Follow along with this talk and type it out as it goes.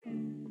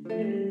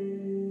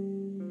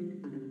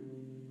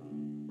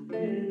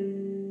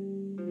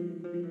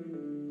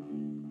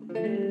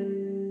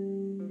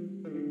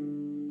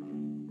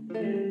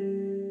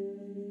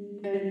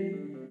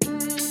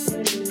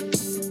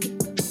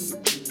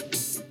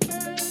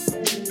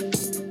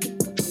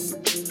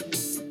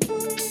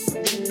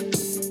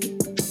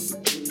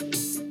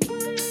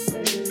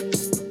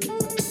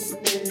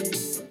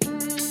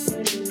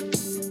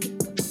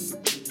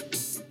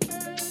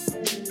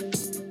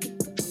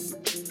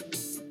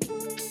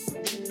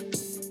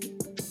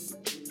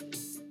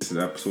This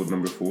is episode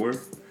number 4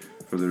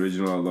 for the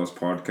Original Outlaws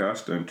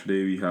podcast, and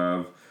today we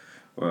have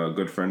a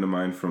good friend of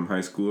mine from high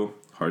school,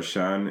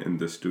 Harshan, in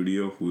the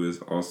studio, who is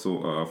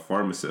also a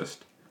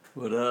pharmacist.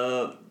 What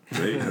up?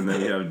 Right? And then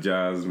we have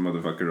Jazz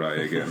motherfucker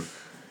Rai again.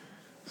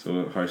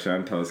 So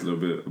Harshan, tell us a little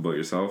bit about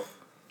yourself.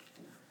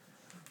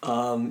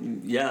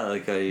 I'm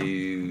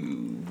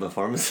a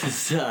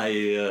pharmacist.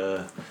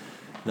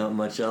 Not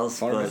much else.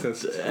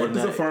 Pharmacist. What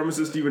does a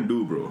pharmacist even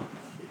do, bro?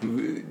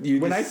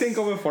 When I think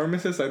of a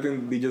pharmacist, I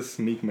think they just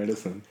make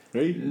medicine,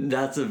 right?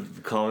 That's a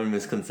common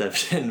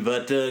misconception,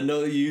 but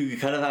no, you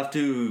kind of have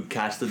to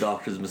catch the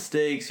doctor's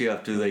mistakes. You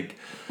have to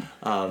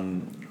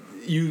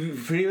you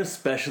pretty much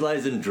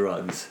specialize in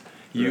drugs.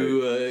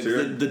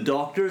 The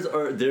doctors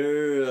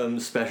their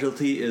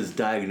specialty is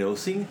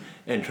diagnosing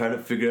and trying to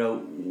figure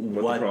out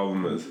what the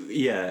problem is.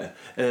 Yeah,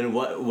 and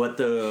what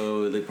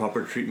the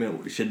proper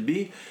treatment should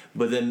be,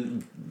 but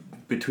then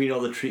between all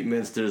the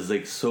treatments, there's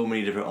like so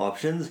many different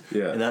options,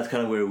 and that's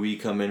kind of where we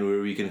come in,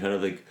 where we can kind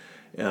of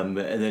and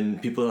then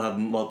people have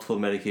multiple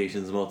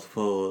medications,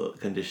 multiple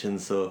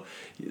conditions, so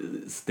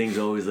things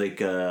always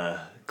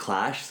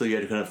clash. So you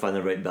have to kind of find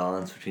the right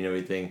balance between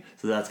everything.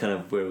 So that's kind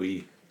of where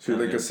we. So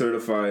you're like a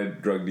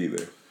certified drug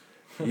dealer.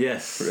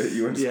 Yes. Right?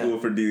 You went to school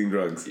for dealing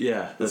drugs.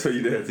 Yeah. That's what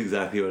you did. That's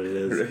exactly what it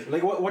is. Right.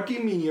 Like, what do you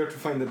mean you have to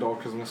find the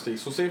doctor's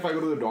mistakes? So say if I go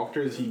to the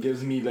doctor's, he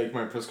gives me like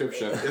my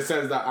prescription. It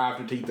says that I have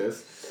to take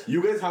this.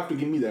 You guys have to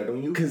give me that,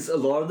 don't you? Because a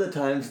lot of the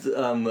times,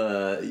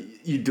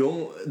 you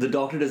don't. The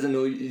doctor doesn't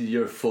know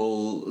your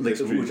full which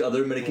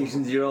other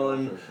medications you're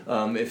on.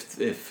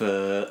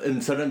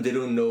 And sometimes they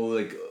don't know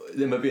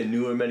there might be a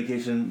newer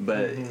medication,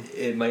 but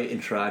it might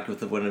interact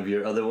with one of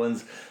your other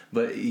ones.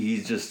 But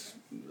he's just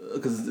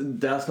because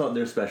that's not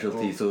their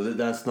specialty, so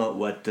that's not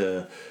what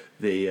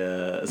they.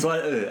 So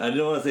I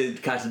don't want to say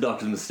catch the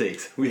doctor's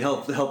mistakes. We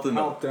help them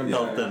out.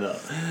 Help them out.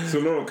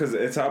 So no, because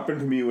it's happened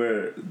to me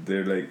where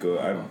they're like,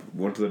 I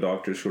went to the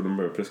doctor, showed them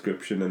a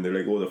prescription, and they're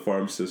like, oh, the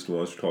pharmacist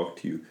wants to talk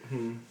to you.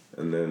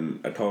 And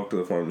then I talked to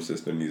the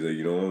pharmacist, and he's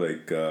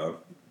like,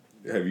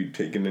 have you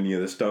taken any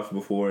of this stuff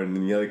before? And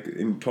then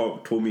he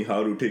told me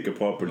how to take it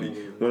properly.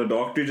 When the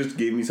doctor just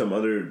gave me some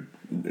other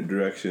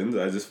directions,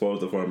 I just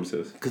followed the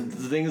pharmacist. Because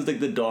the thing is,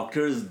 the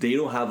doctors, they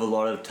don't have a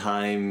lot of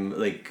time.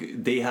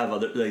 They have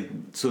other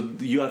so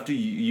you have to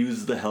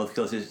use the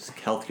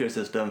healthcare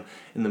system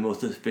in the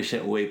most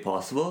efficient way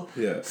possible.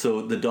 Yeah.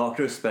 So the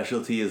doctor's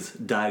specialty is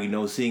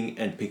diagnosing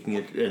and picking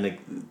it and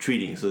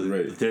treating. So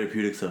the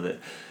therapeutics of it.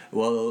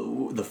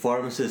 Well, the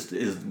pharmacist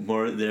is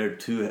more there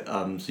to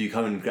so you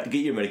come and get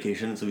your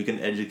medication, so we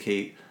can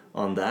educate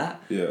on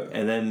that. Yeah.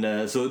 And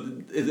then so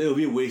it'll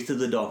be a waste of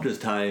the doctor's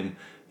time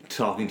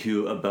talking to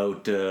you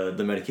about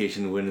the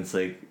medication when it's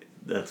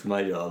that's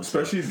my job.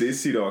 Especially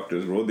Desi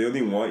doctors, bro. They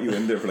only want you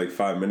in there for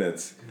 5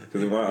 minutes because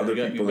they want other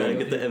people. You gotta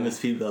get the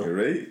MSP bill,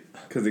 right?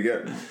 Because they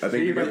get. I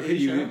think you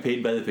get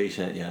paid by the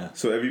patient. Yeah.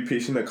 So every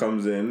patient that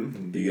comes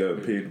in, you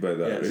get paid by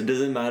that. Yeah. Right? So it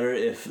doesn't matter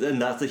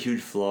and that's a huge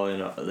flaw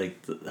in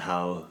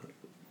how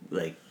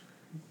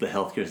the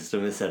healthcare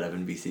system is set up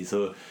in BC.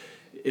 So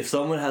if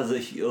someone has a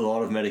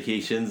lot of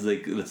medications,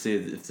 let's say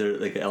if they're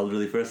an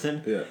elderly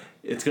person,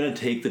 it's gonna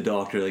take the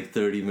doctor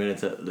 30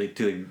 minutes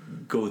to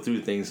go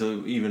through things,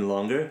 so even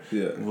longer.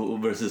 Yeah.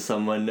 Versus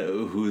someone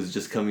who's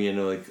just coming in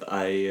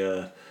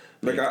I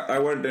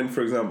went in,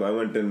 for example, I've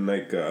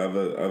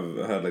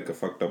had a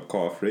fucked up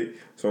cough, right?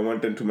 So I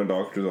went into my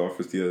doctor's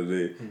office the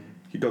other day.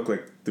 He took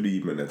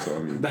 3 minutes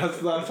on me.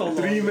 That's all.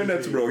 3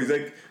 minutes, bro. He's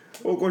like,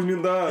 oh, kuch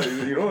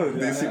nahi hunda.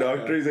 Desi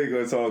doctor. He's like,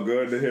 oh, it's all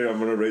good. Here, I'm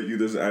gonna write you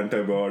this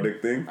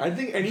antibiotic thing. I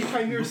think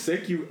anytime you're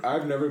sick,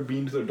 I've never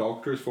been to the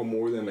doctors for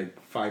more than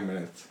 5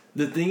 minutes.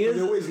 The thing is,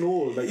 they always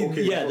know.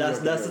 Okay. Yeah, that's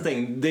the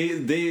thing.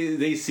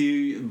 They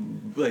see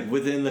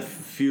within a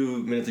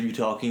few minutes of you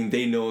talking,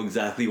 they know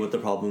exactly what the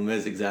problem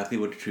is, exactly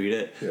what to treat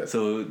it. Yeah.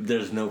 So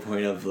there's no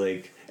point of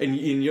and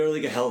you're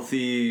a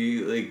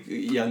healthy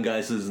young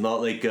guy, so it's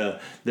not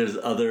there's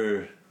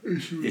other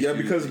issues. Yeah,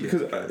 because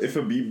if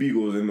a BB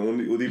goes in,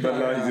 he's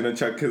gonna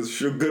check his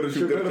sugar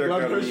check,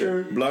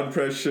 blood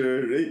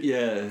pressure, right?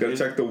 Yeah, gotta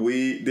check the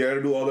weight. They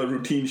gotta do all the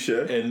routine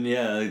shit, and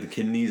the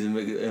kidneys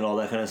and all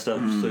that kind of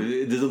stuff. So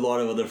there's a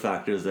lot of other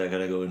factors that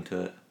gotta go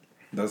into it.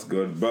 That's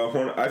good,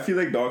 but I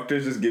feel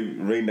doctors just give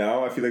right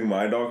now. I feel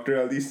my doctor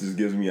at least just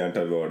gives me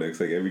antibiotics.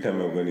 Every time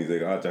I'm going, he's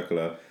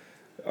chakla,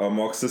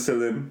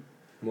 amoxicillin.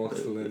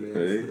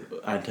 Moxilin.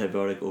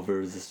 Antibiotic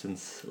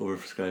over-resistance,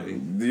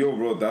 over-prescribing. Yo,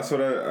 bro, that's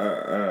what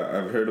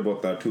I've heard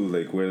about that too.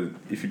 Like, where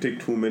if you take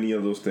too many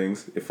of those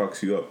things, it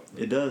fucks you up.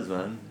 It does,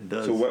 man. It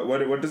does. So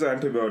what does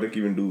antibiotic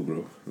even do,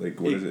 bro? Like,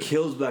 what is it? It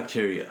kills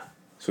bacteria.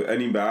 So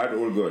any bad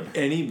or good?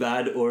 Any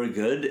bad or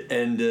good,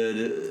 and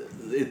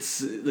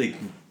it's like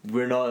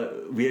we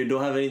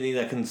don't have anything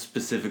that can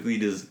specifically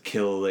just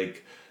kill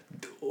like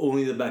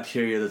only the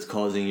bacteria that's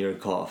causing your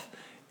cough.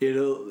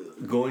 It'll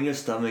go in your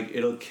stomach.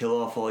 It'll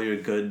kill off all your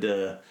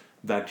good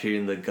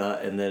bacteria in the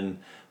gut, and then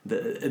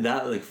and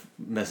that like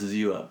messes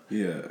you up.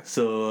 Yeah.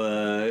 So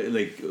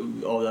like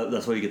all that.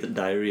 That's why you get the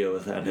diarrhea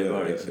with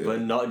antibiotics. Yeah.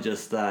 But not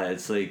just that.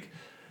 It's like.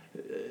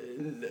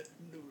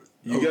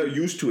 You get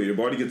used to it. Your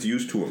body gets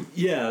used to them.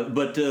 Yeah,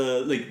 but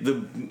like I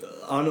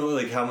don't know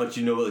like how much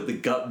you know about like the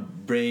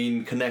gut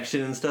brain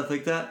connection and stuff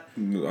like that.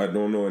 I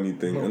don't know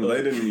anything.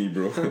 Enlighten me,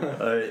 bro.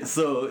 Alright,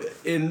 so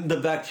in the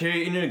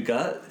bacteria in your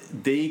gut,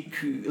 they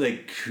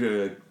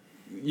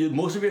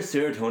most of your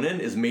serotonin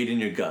is made in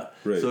your gut.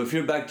 Right. So if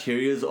your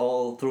bacteria is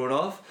all thrown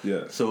off,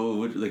 so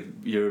like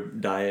your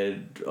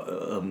diet,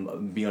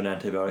 be on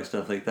antibiotic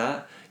stuff like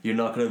that, you're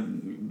not gonna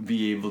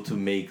be able to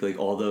make like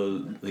all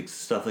the like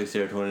stuff like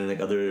serotonin and like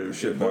other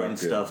important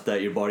stuff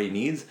that your body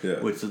needs,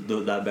 which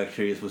that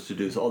bacteria is supposed to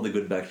do. So all the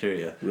good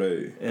bacteria.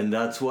 Right. And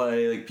that's why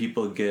like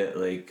people get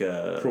like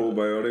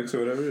probiotics or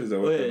whatever. Is that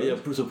what? Yeah.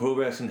 So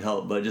probiotics can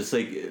help, but just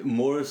like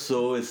more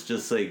so, it's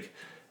just like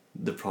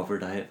the proper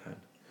diet, man.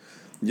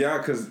 Yeah,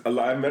 because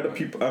I met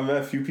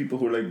a few people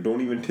who are like,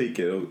 don't even take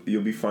it.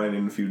 You'll be fine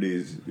in a few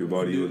days. Your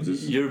body will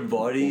just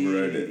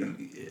override it.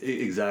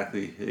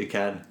 Exactly, it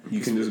can. You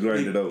can just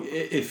grind it out.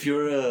 If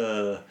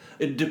you're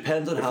it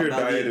depends on how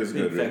bad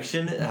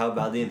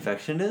the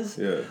infection is.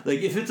 Yeah.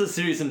 Like if it's a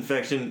serious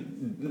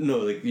infection, no,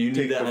 like you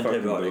need the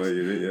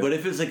antibiotics. But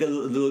if it's like a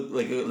little,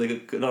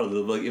 not a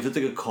little, like if it's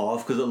like a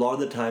cough, because a lot of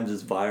the times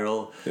it's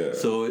viral. Yeah.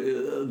 So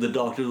the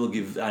doctor will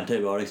give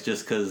antibiotics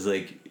just because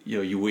like.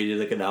 You waited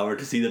like an hour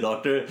to see the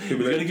doctor. He's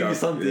gonna give you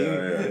something.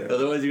 Yeah.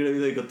 Otherwise, you're gonna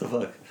be like, "What the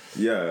fuck?"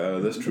 Yeah,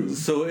 that's true.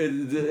 So a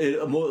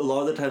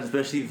lot of the time,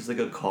 especially if it's like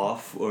a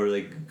cough or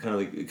like kind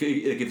of like if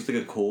it's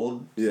like a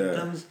cold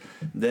symptoms,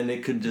 then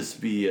it could just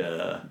be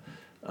like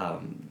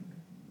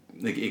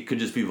it could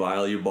just be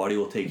viral. Your body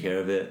will take care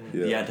of it.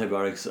 Yeah. The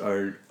antibiotics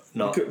are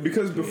not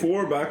because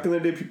before back in the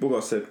day, people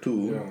got sick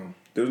too. Yeah.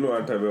 There was no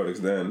antibiotics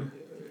then.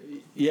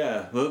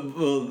 Yeah, well,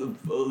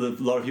 a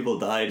lot of people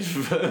died.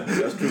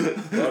 That's true.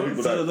 A lot of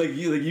people died. So like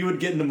you would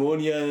get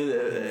pneumonia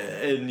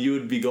and you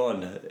would be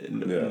gone.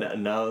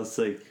 Now it's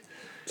like.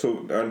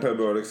 So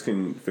antibiotics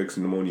can fix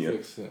pneumonia.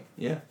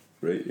 Yeah.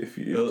 Right. If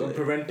you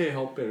prevent it,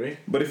 help it, right?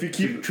 But if you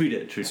keep treat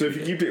it. So if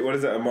you keep it, what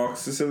is that?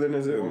 Amoxicillin,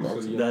 is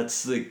it?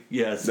 That's like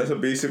that's a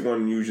basic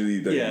one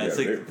usually. It's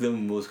like right? The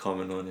most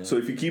common one. Yeah. So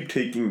if you keep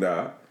taking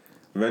that,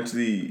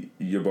 eventually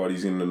your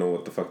body's gonna know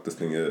what the fuck this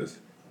thing is.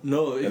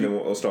 No, and then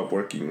it'll stop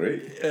working,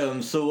 right?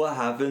 So what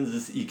happens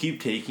is you keep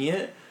taking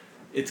it,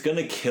 it's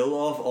gonna kill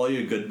off all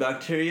your good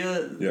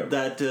bacteria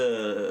that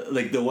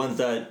like the ones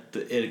that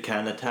it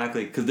can attack,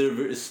 like because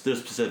they're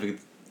specific.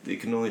 They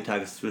can only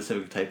attack a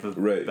specific type of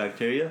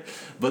bacteria,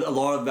 but a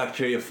lot of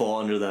bacteria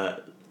fall under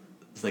that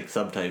like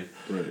subtype.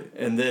 Right.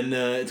 And then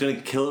it's gonna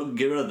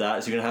get rid of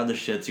that. So you're gonna have the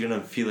shits. You're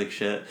gonna feel like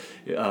shit.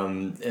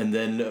 And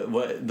then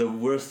what the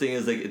worst thing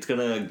is like it's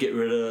gonna get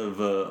rid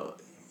of.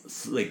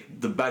 Like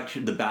the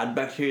bad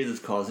bacteria that's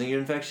causing your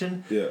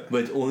infection,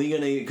 but it's only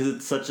gonna because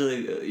it's such a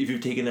if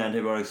you've taken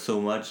antibiotics so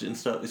much and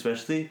stuff,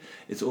 especially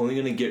it's only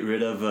gonna get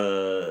rid of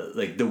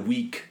like the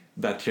weak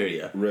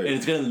bacteria, right? And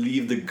it's gonna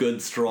leave the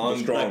good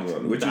strong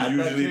one, which is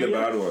usually the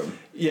bad one.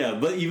 Yeah,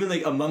 but even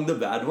like among the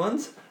bad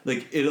ones,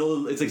 like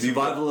it's like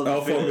survival of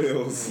alpha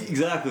males.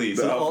 Exactly.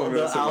 So all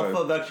the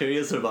alpha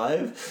bacteria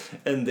survive,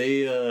 and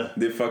they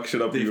fuck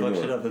shit up.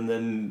 And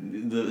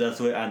then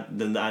that's why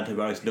then the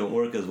antibiotics don't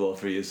work as well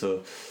for you.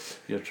 So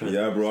you're trying.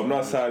 Yeah, bro. I'm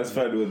not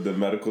satisfied with the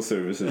medical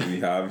services we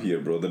have here,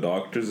 bro. The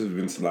doctors have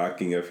been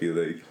slacking. I feel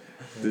like.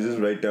 They just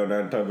write down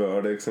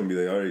antibiotics and be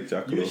like, alright,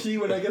 Jack. Usually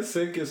when I get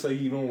sick, it's like,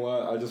 you know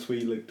what, I'll just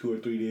wait like 2 or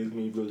 3 days,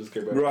 maybe I'll just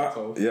get better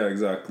myself. Yeah,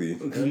 exactly.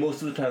 Because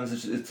most of the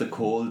times it's a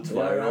cold, it's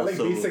viral. I like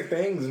basic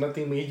things,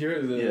 nothing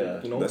major.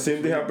 You know, the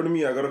same thing happened to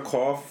me. I got a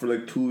cough for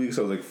like 2 weeks.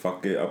 I was like,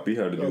 fuck it, uppy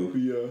had to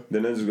do.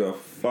 Then I just got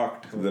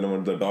fucked. Then I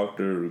went to the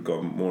doctor,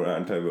 got more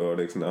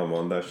antibiotics, and now I'm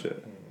on that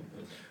shit.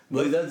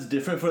 Like that's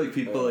different for like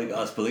people like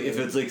us, but like if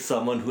it's like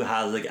someone who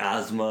has like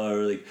asthma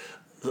or like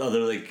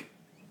other like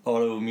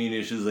autoimmune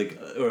issues, like,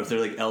 or if they're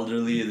like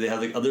elderly, they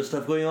have like other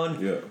stuff going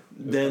on.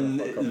 Then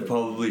you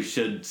probably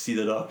should see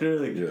the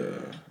doctor. Like,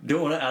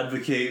 don't want to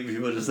advocate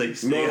people just like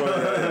stay.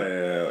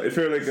 If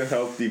you're like a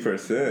healthy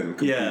person,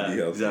 completely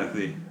healthy.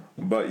 Exactly.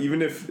 But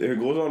even if it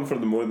goes on for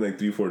more than like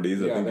 3-4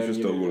 days, I think you should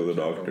still go to the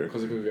doctor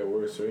because it could get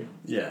worse, right?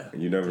 Yeah.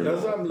 You never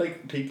know. I'm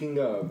like taking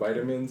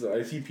vitamins.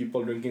 I see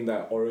people drinking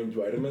that orange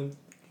vitamin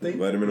thing.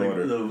 Vitamin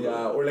water.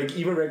 Or like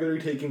even regularly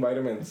taking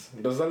vitamins.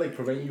 Does that like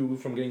prevent you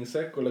from getting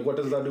sick, or like what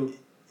does that do?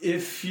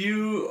 If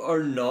you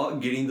are not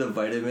getting the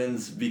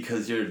vitamins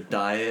because your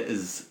diet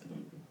is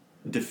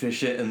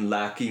deficient and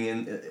lacking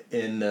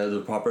in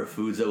the proper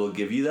foods that will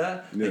give you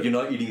that, like you're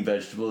not eating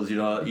vegetables,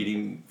 you're not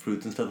eating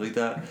fruits and stuff like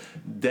that,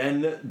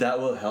 then that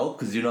will help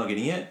because you're not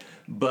getting it.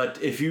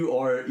 But if you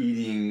are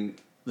eating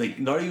like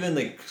not even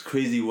like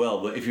crazy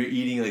well, but if you're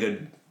eating like a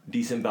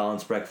decent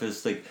balanced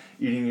breakfast, like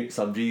eating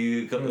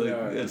sabji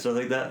and stuff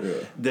like that,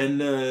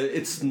 then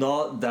it's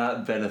not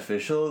that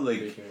beneficial.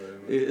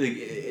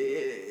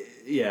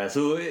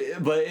 So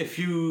but if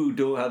you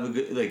don't have a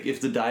good, like if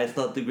the diet's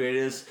not the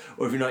greatest,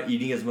 or if you're not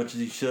eating as much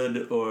as you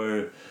should,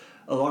 or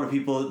a lot of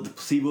people, the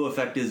placebo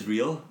effect is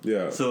real,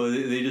 so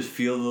they just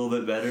feel a little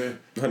bit better.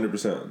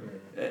 100%.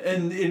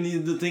 And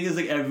the thing is,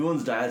 like,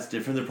 everyone's diet's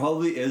different. There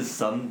probably is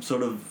some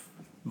sort of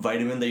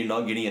vitamin that you're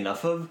not getting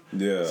enough of.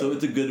 Yeah. So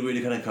it's a good way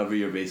to kind of cover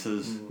your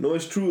bases. No,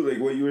 it's true. Like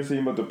what you were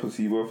saying about the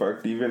placebo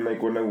effect. Even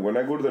like when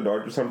I go to the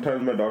doctor,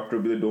 sometimes my doctor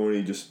will be like, "Don't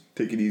worry, just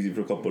take it easy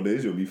for a couple of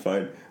days. You'll be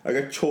fine." I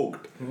got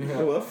choked.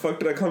 Like, what the fuck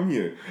did I come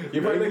here?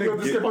 You probably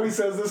this guy probably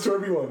says this to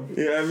everyone.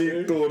 Yeah, I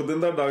mean,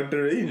 the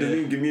doctor, he doesn't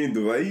even give me a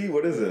dawai.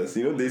 What is this?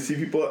 You know, they see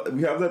people.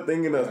 We have that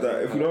thing in us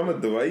that if we don't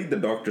have a dawai, the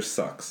doctor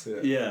sucks.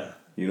 Yeah.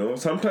 You know,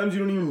 sometimes you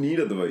don't even need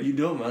a dawai. You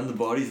don't, man. The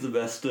body's the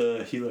best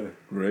healer.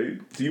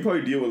 Right? So you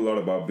probably deal with a lot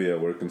of babbe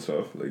at work and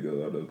stuff, like a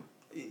lot of...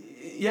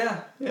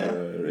 Yeah.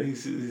 Right.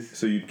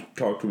 So you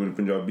talk to him in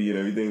Punjabi and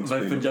everything?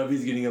 My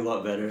Punjabi's getting a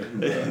lot better.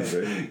 Right.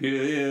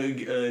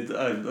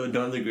 I've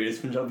done the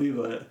greatest Punjabi,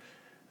 but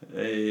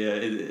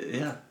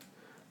yeah.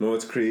 No,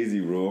 it's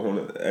crazy,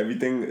 bro.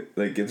 Everything,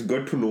 like, it's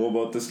good to know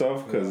about this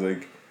stuff, because,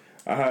 like,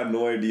 I had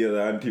no idea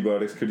that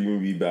antibiotics could even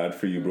be bad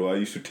for you, bro. I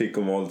used to take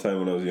them all the time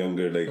when I was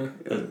younger. Like,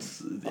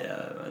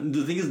 man.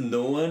 The thing is,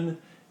 no one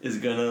is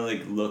gonna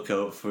like look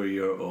out for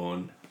your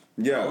own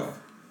health.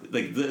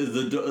 Like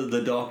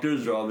the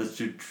doctor's job is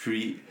to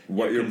treat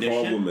what your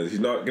problem is.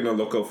 He's not gonna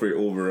look out for your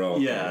overall.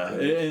 Yeah,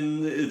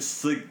 and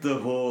it's like the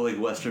whole like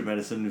Western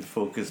medicine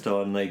focused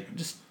on like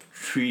just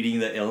treating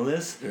the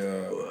illness,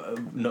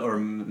 or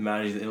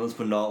managing the illness,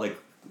 but not like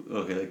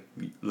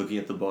looking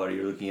at the body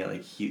or looking at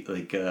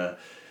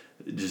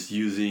just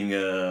using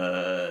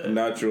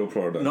natural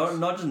products.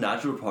 Not just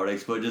natural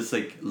products, but just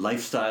like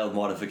lifestyle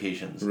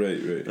modifications.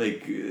 Right.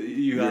 Like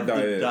you have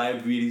the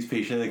diabetes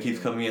patient that keeps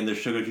coming in, their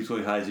sugar keeps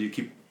going high, so you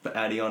keep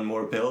adding on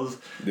more pills.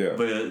 Yeah.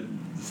 But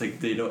it's like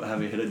they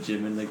haven't hit a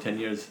gym in like 10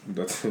 years.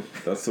 That's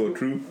so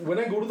true. When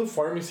I go to the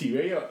pharmacy,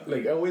 right,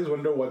 like I always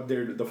wonder what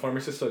the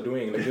pharmacists are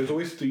doing. Like there's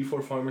always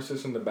 3-4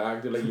 pharmacists in the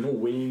back. They're like,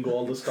 weighing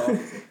all the stuff.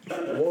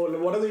 Well,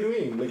 what are they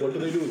doing? Like what do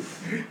they do?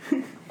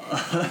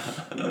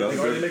 That's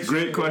a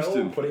great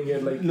question. Putting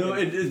it like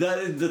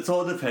that's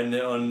all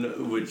dependent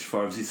on which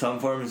pharmacy. Some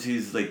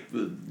pharmacies like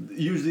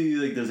usually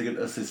like there's like an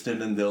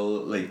assistant and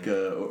they'll like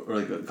or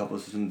like a couple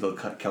of assistants, they'll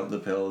count the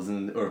pills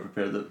or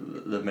prepare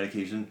the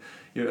medication.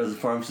 As a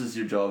pharmacist,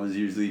 your job is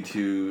usually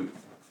to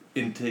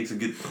intake, so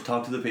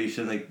talk to the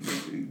patient, like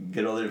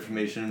get all their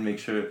information, make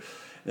sure,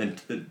 and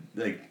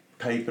like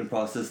type and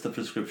process the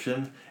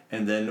prescription,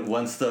 and then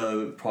once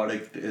the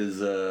product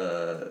is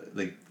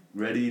like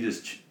ready,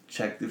 just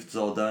check if it's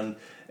all done.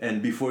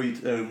 And before you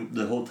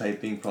the whole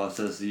typing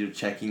process, you're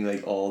checking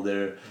like all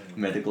their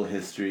medical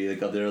history, like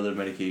their other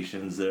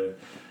medications, their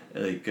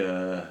like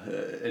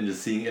and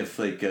just seeing if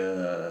like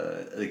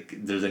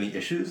there's any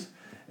issues.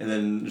 And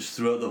then just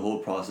throughout the whole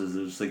process,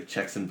 there's like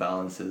checks and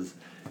balances,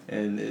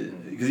 and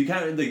because you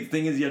can't, the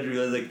thing is, you have to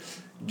realize like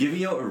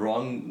giving out a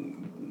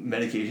wrong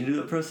medication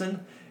to a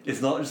person,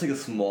 it's not just like a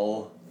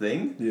small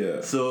thing. Yeah.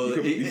 So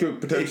you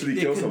could potentially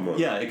kill someone.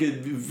 Yeah, it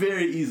could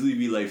very easily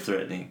be life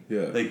threatening.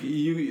 Yeah. Like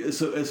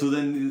so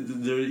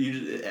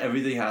then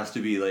everything has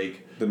to be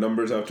like the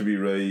numbers have to be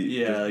right.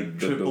 Yeah, like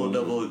triple,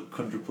 double,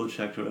 quadruple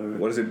checked, or whatever.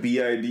 What is it?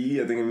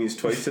 BID? I think it means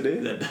twice a day.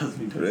 That does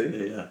mean twice a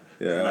day. Yeah.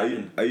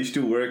 Yeah. I used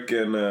to work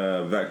in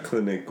a vet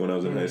clinic when I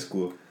was in high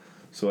school,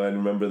 so I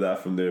remember that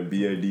from there.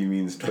 BID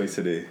means twice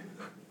a day.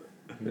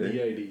 Right?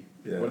 BID.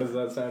 Yeah. What does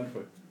that stand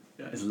for?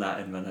 Yeah, it's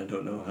Latin, man. I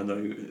don't know.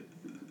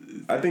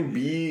 I think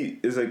B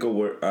is like a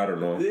word. I don't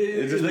know.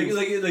 It just like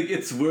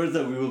it's words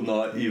that we will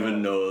not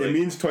even know. Like, it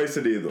means twice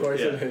a day though.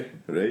 Twice a day.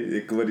 Right?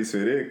 Ek bari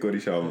svere, ek bari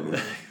shaam nu.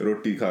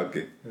 Roti kha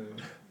ke.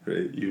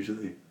 Right?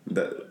 Usually.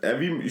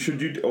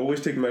 Should you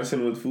always take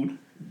medicine with food?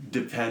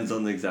 Depends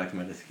on the exact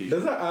medication.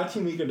 Does that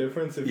actually make a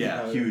difference? If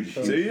huge.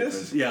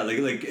 Serious? Yeah,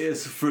 like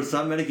it's for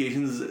some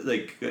medications,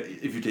 like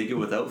if you take it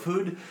without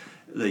food,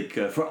 like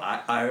for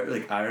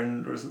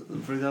iron,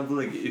 for example,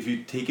 like if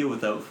you take it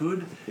without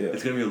food,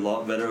 it's gonna be a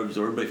lot better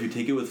absorbed. But if you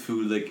take it with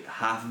food, like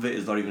half of it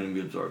is not even gonna be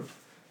absorbed.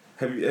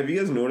 Have you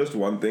guys noticed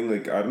one thing?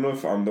 Like, I don't know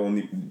if I'm the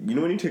only. You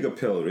know when you take a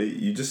pill, right?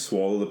 You just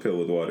swallow the pill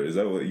with water. Is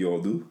that what you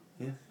all do?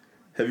 Yeah.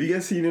 Have you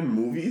guys seen in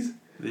movies?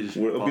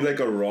 Where it'll be like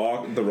The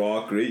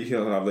Rock, right?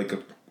 He'll have like a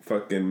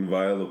fucking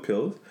vial of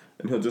pills,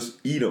 and he'll just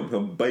eat them.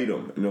 He'll bite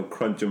them, and he'll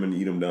crunch them and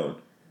eat them down.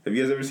 Have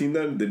you guys ever seen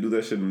that? They do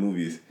that shit in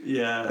movies.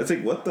 Yeah. It's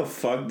like, what the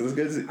fuck? This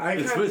guy's...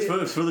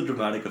 It's for the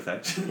dramatic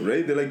effect.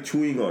 Right? They're like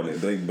chewing on it.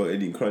 They're like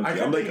biting, crunching.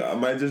 I'm like,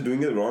 am I just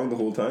doing it wrong the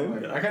whole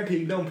time? I can't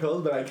take down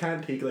pills, but I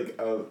can't take like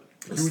a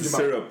It's the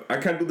syrup. I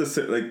can't do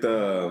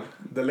the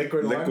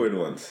liquid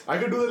ones. I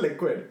could do the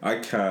liquid. I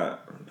can't.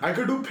 I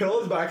could do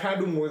pills, but I can't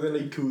do more than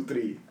like 2,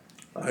 3.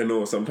 I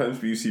know.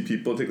 Sometimes you see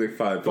people take like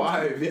 5 pills.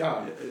 5,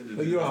 yeah.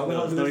 Like, you know, how the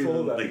hell do they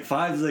solve that? Like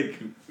 5's like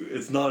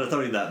it's not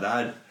even that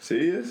bad.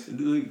 Serious?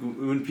 Like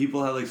when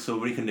people have like so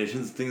many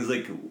conditions, things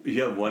like if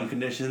you have one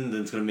condition,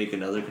 then it's gonna make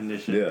another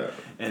condition. Yeah.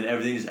 And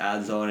everything just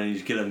adds on, and you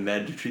just get a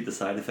med to treat the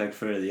side effect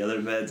for the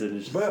other meds, and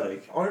it's just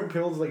but aren't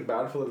pills like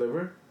bad for the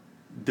liver?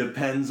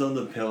 Depends on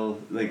the pill.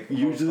 Like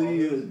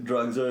usually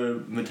drugs are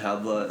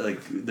metabolized,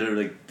 like they're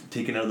like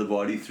taken out of the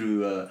body through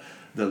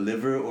the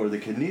liver or the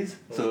kidneys.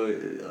 So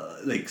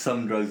like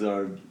some drugs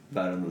are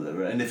bad on the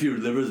liver, and if your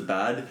liver's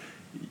bad,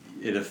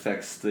 it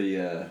affects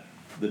the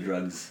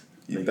drugs.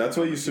 Like, that's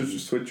why you should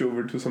switch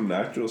over to some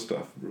natural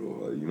stuff,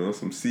 bro. You know,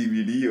 some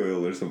CBD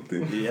oil or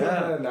something.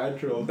 Yeah,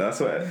 natural. That's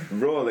why,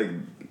 bro. Like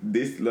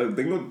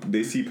think what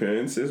they see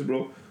parents is,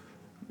 bro.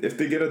 If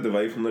they get a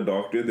device from the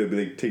doctor, they'll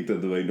be like, take the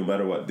device no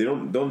matter what.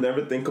 They'll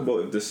never think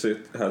about if this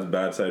shit has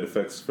bad side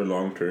effects for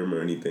long term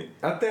or anything.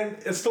 At the end,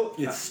 it's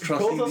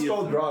trusting pills are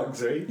still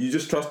drugs, right? You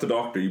just trust the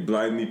doctor. You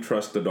blindly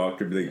trust the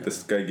doctor. Be like,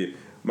 this guy get.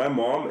 My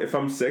mom, if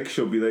I'm sick,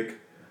 she'll be like,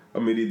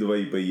 "Ameri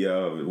dawai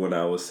bhaiya, when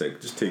I was sick,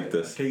 just take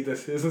this." Take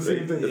this. It's the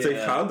same thing. It's like,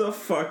 how the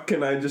fuck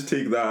can I just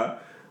take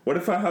that? What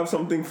if I have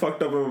something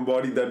fucked up in my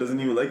body that doesn't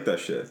even like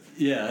that shit?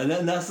 Yeah,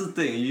 and that's the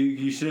thing.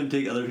 You shouldn't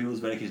take other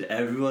people's medication.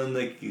 Everyone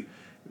like.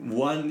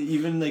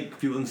 Even like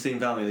people in the same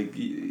family,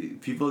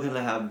 like people can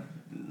have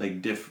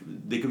like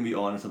they can be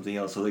on something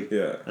else. So like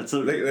that's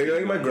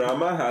like my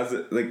grandma has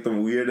like the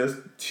weirdest.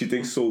 She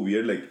thinks so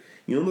weird. Like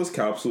you know those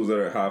capsules that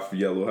are half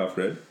yellow, half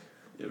red.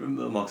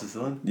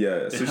 Amoxicillin.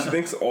 Yeah, so she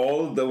thinks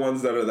all the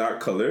ones that are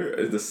that color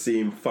is the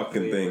same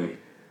fucking thing. Right.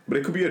 But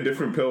it could be a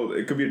different pill.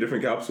 It could be a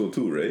different capsule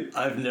too, right?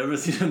 I've never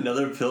seen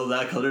another pill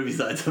that color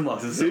besides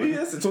amoxicillin.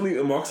 Serious? It's only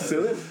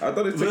amoxicillin? I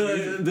thought it's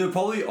like... There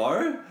probably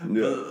are,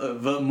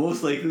 but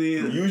most likely...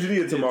 Usually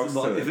it's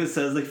amoxicillin. If it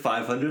says like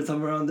 500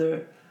 somewhere around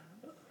there...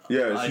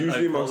 Yeah, it's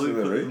usually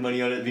amoxicillin, right?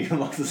 Money on it being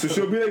amoxicillin. So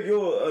she'll be like,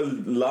 yo, a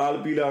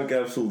lal pila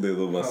capsule de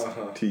do bas.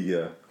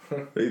 Theek hai.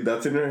 Right?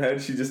 That's in her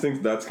head. She just thinks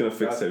that's gonna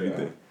fix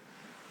everything.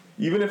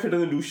 Yeah. Even if it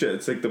doesn't do shit,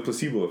 it's like the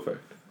placebo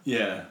effect.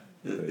 Yeah,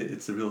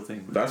 it's a real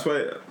thing. That's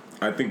why...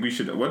 I think we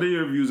should. What are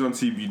your views on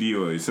CBD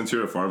oil? Since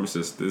you're a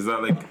pharmacist, isn't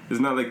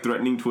that like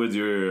threatening towards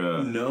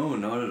your? No,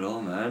 not at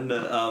all, man.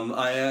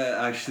 I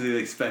actually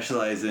like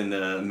specialize in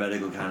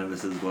medical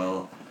cannabis as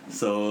well,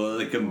 so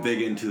like I'm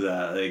big into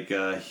that. Like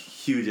a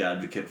huge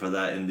advocate for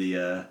that in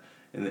the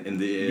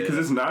because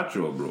it's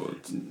natural, bro.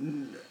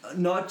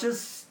 Not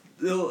just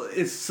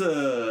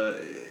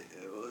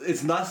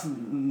it's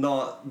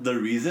not the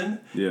reason,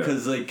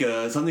 because like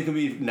something can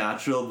be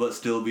natural but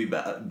still be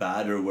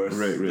bad or worse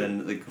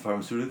than like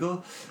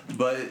pharmaceutical,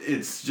 but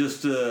it's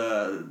just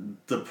the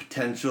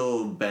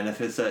potential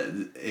benefits that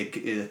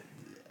it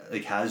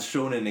like has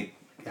shown, and it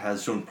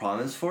has shown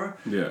promise for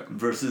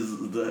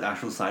versus the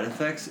actual side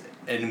effects,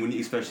 and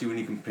especially when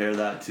you compare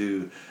that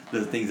to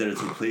the things that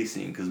it's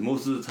replacing, because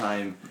most of the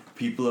time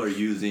people are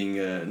using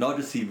not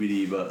just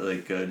CBD but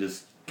like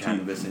just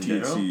cannabis in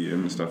general, THC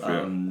and stuff.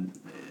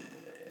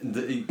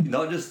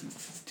 Not just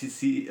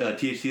THC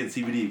and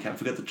CBD. You can't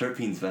forget the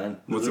terpenes, man.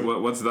 What's that?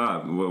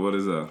 What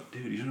is that?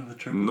 Dude, you don't know the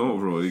terpenes? No,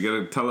 bro. You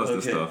gotta tell us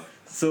this stuff.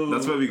 So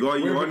that's why we got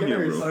you on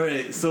here, bro. All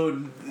right. So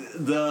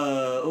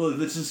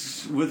this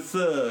is with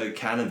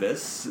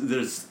cannabis.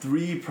 There's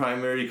 3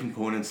 primary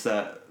components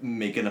that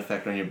make an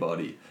effect on your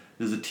body.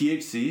 There's a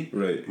THC,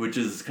 which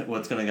is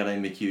what's gonna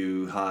make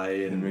you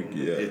high, and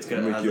it's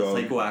gonna have a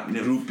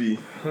psychoactive droopy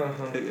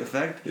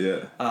effect.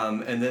 Yeah.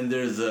 And then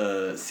there's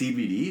a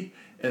CBD.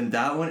 And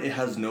that one, it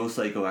has no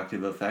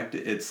psychoactive effect.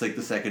 It's like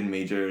the second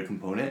major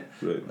component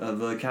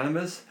of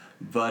cannabis,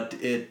 but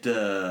it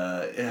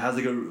has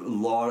like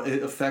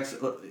it affects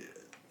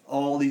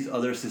all these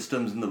other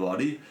systems in the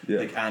body,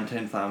 like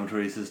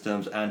anti-inflammatory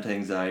systems,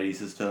 anti-anxiety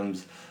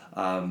systems.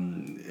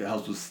 It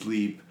helps with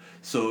sleep.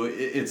 So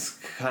it's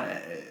kind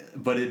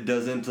of, but it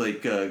doesn't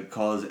like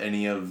cause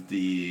any of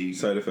the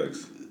side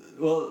effects.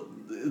 Well,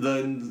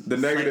 the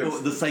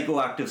negative, the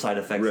psychoactive side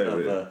effects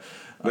of.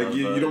 Like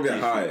you don't get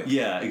high.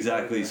 Yeah,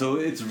 exactly. So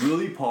it's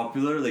really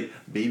popular, like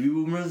baby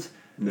boomers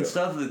and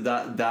stuff.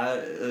 That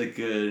like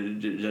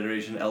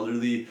generation,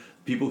 elderly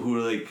people who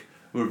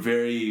were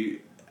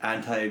very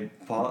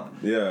anti-pot.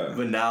 Yeah.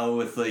 But now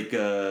with like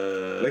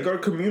our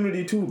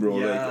community too, bro.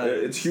 Yeah, like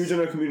it's huge in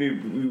our community.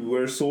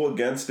 We're so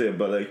against it,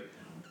 but like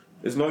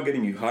it's not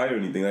getting you high or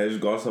anything. I just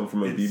got some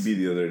from a BB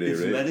the other day,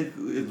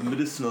 It's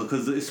medicinal,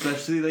 because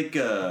especially like.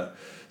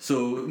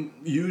 So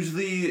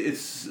usually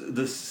it's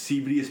the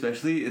CBD,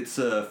 especially it's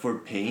for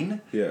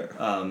pain. Yeah.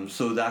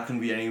 So that can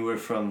be anywhere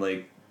from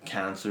like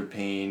cancer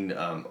pain,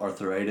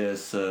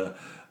 arthritis,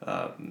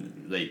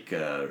 like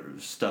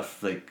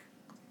stuff like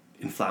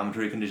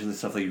inflammatory conditions and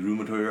stuff like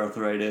rheumatoid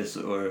arthritis,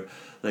 or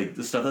like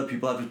the stuff that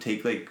people have to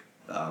take like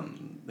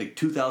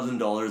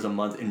 $2,000 a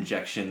month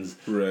injections.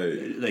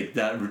 Right. Like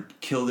that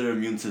kill their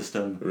immune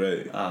system.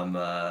 Right.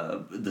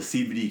 The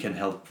CBD can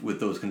help with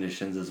those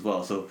conditions as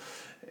well. So.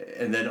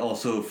 and then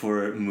also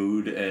for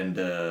mood and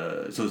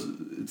so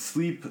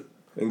sleep,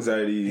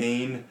 anxiety,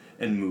 pain,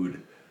 and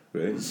mood.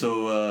 Right.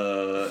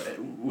 So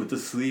with the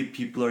sleep,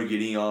 people are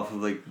getting off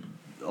of like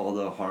all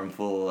the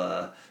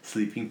harmful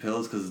sleeping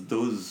pills because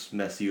those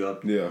mess you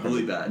up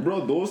really bad.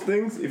 Bro, those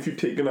things, if you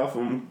take enough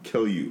of them,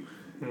 kill you.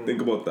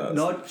 Think about that.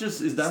 Not just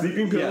is that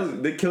sleeping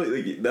pills. They kill.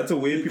 Like, that's a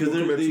way people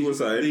commit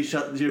suicide. They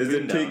shut your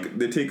brain down.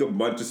 They take a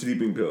bunch of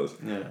sleeping pills.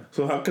 Yeah.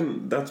 So how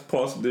can that's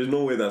possible? There's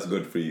no way that's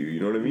good for you.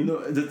 You know what I mean? No.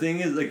 The thing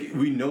is, like,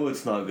 we know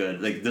it's not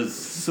good. Like, there's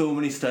so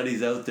many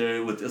studies out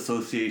there with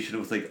association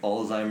with like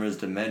Alzheimer's,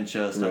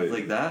 dementia, stuff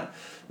like that.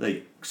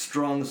 Like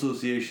strong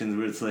associations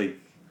where it's like,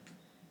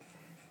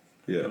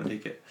 don't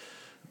take it.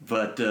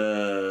 But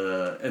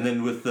and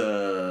then with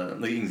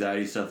like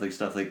anxiety stuff like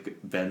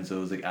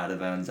benzos, like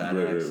Ativan,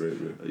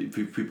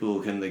 Xanax, people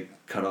can like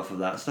cut off of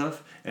that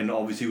stuff, and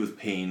obviously with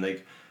pain,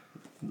 like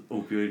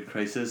opioid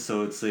crisis.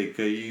 So it's like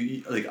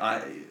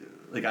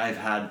I've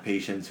had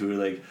patients who are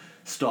like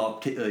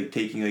stopped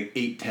taking like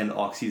 8-10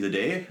 oxys a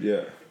day,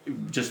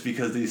 just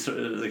because they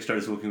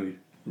started smoking weed.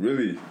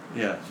 Really?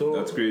 Yeah. So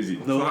that's crazy.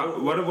 No,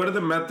 so what are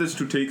the methods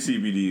to take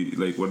CBD?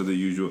 Like, what are the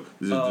usual?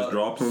 Is it just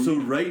drops? So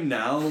right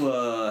now,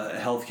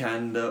 Health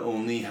Canada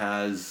only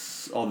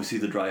has obviously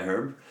the dry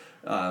herb.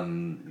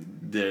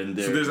 Then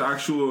so there's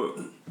actual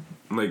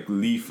like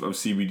leaf of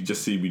CBD,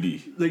 just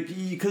CBD. Like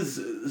because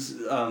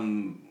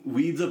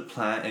weed's a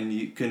plant, and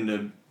you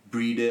can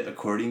breed it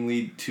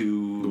accordingly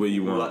to the way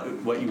you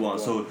want. What you want.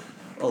 So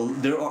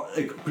there are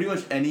like pretty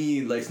much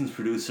any licensed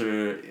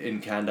producer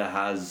in Canada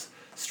has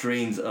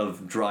strains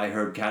of dry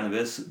herb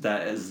cannabis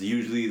that is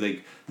usually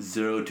like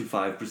 0 to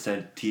 5%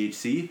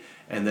 THC,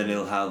 and then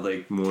it'll have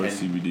like more 10,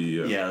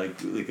 CBD. Yeah, like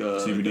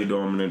CBD like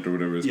dominant or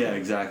whatever it's called.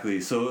 Exactly.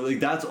 So like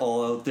that's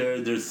all out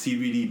there. There's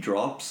CBD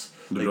drops.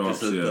 The drops,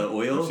 the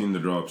oil. I've seen the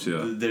drops.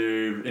 Yeah.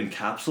 They're in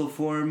capsule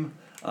form.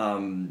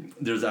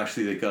 There's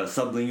actually like a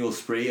sublingual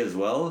spray as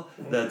well.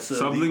 That's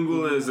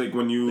sublingual is like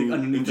when you like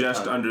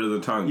ingest under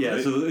the tongue. Yeah,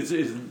 right? so it's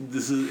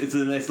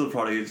a nice little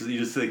product. You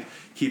just like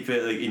keep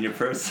it like in your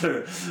purse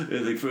or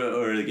like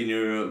in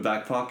your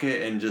back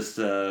pocket and just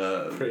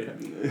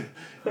literally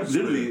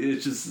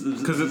it's just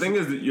because the thing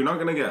is that you're not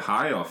gonna get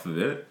high off of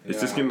it.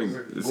 It's just gonna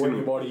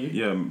your body.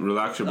 Yeah,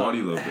 relax your body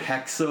a little bit.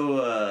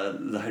 Hexo,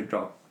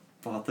 the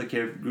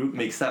Apothecary group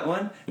makes that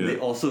one. Yeah. They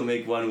also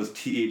make one with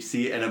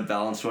THC and a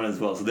balanced one as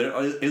well. So there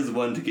is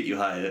one to get you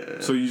high.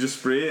 So you just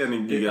spray it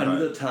and you get under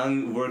high. the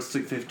tongue works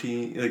like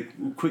 15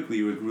 like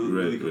quickly,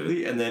 really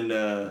quickly, and then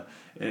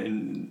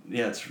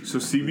it's so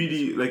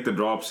CBD like the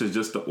drops is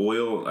just the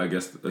oil. I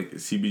guess like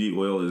CBD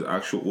oil is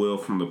actual oil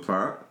from the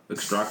plant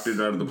extracted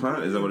out of the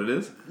plant. Is that what it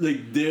is?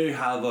 Like they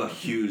have a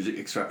huge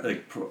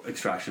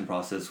extraction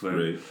process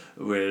where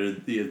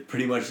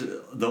pretty much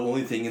the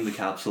only thing in the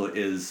capsule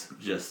is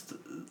just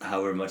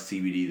however much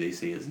CBD they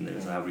say is in there,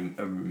 so every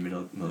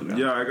milligram.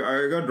 Yeah,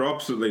 I got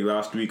drops like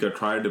last week. I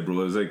tried it, bro.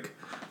 It was like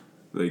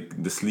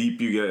the sleep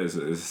you get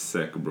is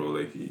sick, bro.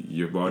 Like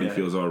your body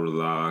feels all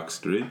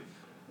relaxed, right?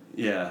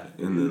 Yeah,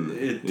 and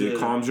then it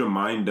calms your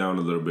mind down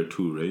a little bit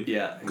too, right?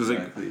 Yeah,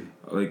 exactly.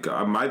 Like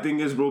my thing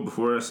is, bro,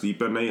 before I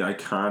sleep at night, I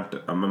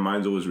can't. My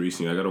mind's always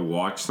racing. I gotta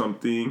watch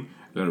something.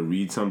 I gotta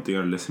read something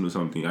or listen to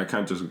something. I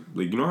can't just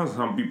like how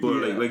some people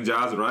are like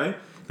Jazz, right?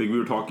 Like we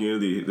were talking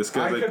earlier, this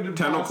guy's like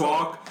 10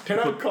 o'clock. 10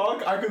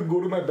 o'clock, I could go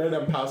to my bed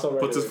and pass out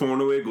right puts his phone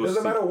away, goes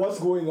doesn't matter what's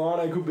going on.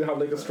 I could have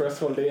like a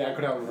stressful day. I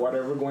could have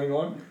whatever going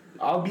on.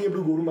 I'll be able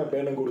to go to my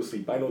bed and go to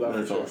sleep. I know that.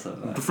 That's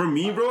awesome. For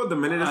me, bro, the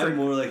minute it's I'm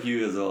more like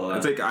you as well.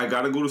 It's like I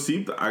gotta go to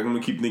sleep. I'm gonna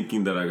keep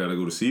thinking that I gotta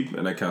go to sleep,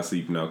 and I can't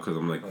sleep now because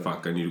I'm like,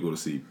 fuck, I need to go to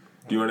sleep.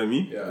 Do you know what I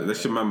mean? Yeah. That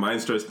shit, my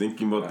mind starts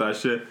thinking about that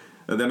shit,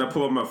 and then I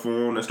pull up my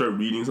phone, I start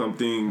reading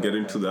something, get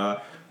into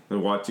that,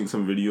 and watching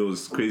some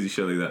videos, crazy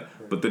shit like that.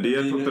 But the day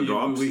I took the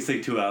drops, we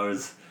say 2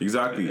 hours.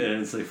 Exactly.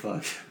 And it's like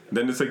fuck.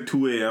 Then it's like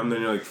 2 a.m.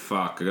 Then you're like,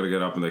 fuck, I gotta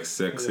get up at like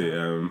 6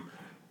 a.m.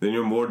 Then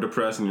you're more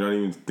depressed, and you're not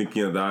even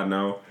thinking of that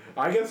now.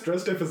 I get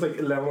stressed if it's like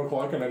 11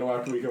 o'clock and I know I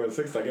have to wake up at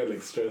 6. I get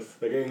like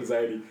stressed. I get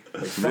anxiety.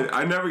 Like,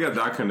 I never get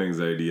that kind of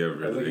anxiety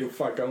ever. I was like,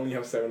 fuck, I only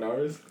have 7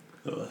 hours.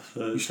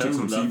 You should take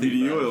some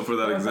CBD oil for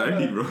that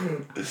anxiety, bro.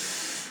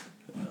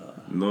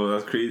 No,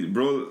 that's crazy.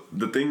 Bro,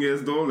 the thing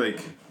is though,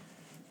 like,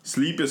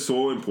 sleep is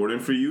so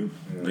important for you.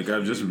 Yeah, like,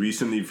 I've just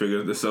recently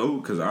figured this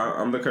out because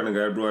I'm the kind of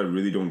guy, bro, I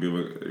really don't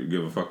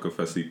give a fuck if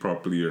I sleep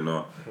properly or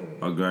not.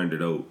 I'll grind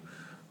it out.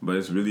 But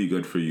it's really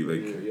good for you,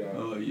 like.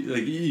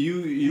 Like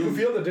you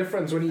feel the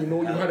difference when you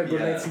know you had a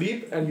good night's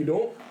sleep and you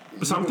don't.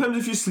 But sometimes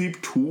if you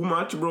sleep too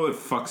much, bro, it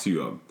fucks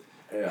you up.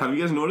 Yeah. Have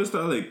you guys noticed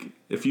that? Like,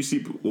 if you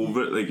sleep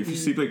if you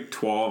sleep like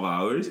 12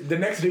 hours, the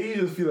next day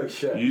you just feel like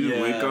shit. You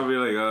just wake up,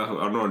 you're like, I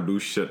don't want to do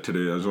shit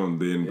today. I just want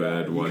to lay in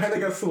bed. You kind of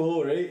get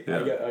slow, right? Yeah.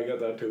 I get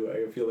that too.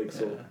 I feel like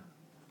slow.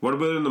 What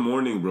about in the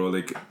morning, bro?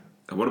 Like,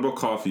 what about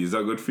coffee? Is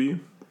that good for you?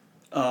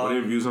 What are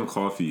your views on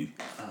coffee?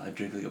 I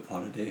drink like a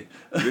pot a day.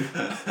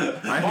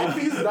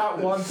 Coffee's that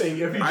one thing.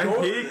 If you I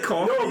hate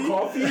coffee. No,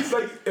 coffee's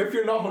like, if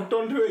you're not hooked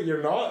onto it,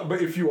 you're not.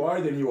 But if you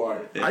are, then you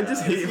are. Yeah. I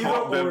just hate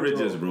hot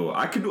beverages, bro.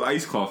 I could do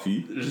iced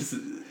coffee.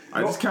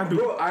 I just can't do.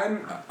 Bro,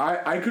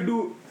 I could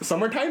do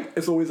summertime.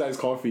 It's always iced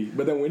coffee,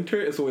 but then winter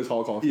it's always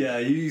hot coffee. Yeah,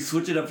 you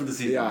switch it up for the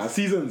seasons. Yeah,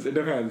 seasons it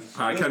depends.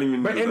 I can't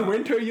even. But do in that.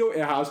 winter, yo,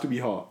 it has to be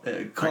hot.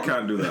 I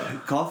can't do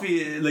that.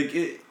 Coffee, like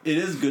it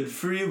is good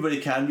for you, but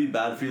it can be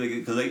bad for you, like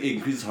because like it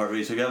increases heart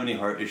rate. So if you have any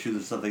heart issues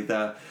and stuff like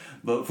that,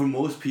 but for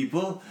most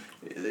people,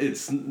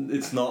 it's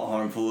not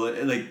harmful.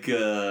 Like.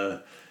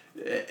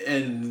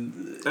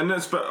 And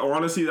that's,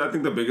 honestly, I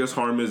think the biggest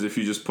harm is if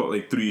you just put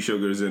like 3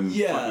 sugars in.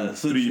 Yeah,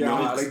 so 3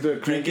 milk. like the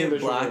drink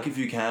it black sugar. if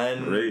you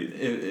can. Right.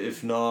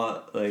 If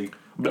not, like.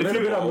 But a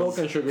little bit of milk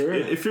and sugar.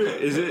 If you're,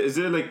 is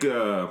it like,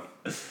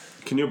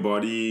 can your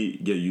body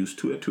get used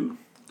to it too?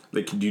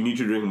 Like, do you need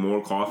to drink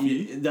more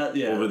coffee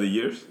over the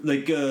years?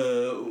 Like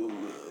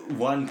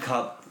 1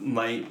 cup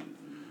might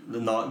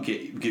not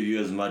give you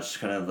as much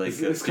kind of like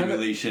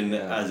stimulation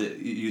as it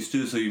used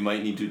to, so you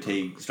might need to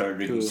start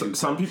drinking.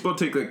 Some people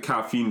take like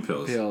caffeine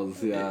pills.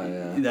 That's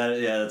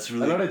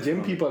really a lot of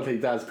gym people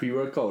take that as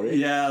pre-workout, right?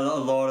 Yeah, a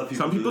lot of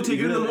people. Some people take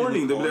it in the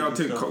morning. They'll be like, I'll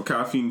take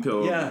caffeine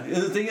pill. Yeah,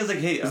 the thing is like,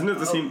 hey, isn't it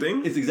the same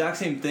thing? It's the exact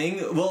same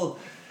thing. Well,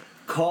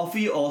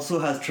 coffee also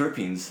has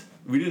terpenes.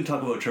 We didn't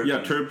talk about terpenes.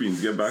 Yeah,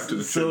 terpenes. Get back to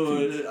the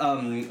terpenes.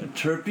 So,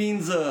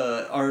 terpenes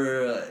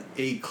are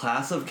a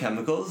class of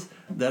chemicals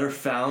that are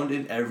found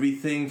in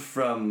everything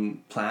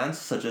from plants,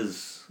 such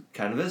as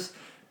cannabis,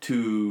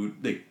 to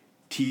like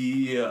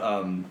tea,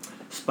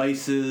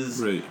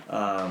 spices, right.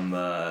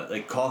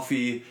 Like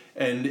coffee,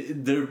 and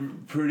they're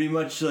pretty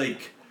much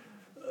like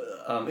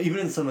even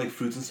in some like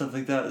fruits and stuff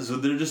like that. So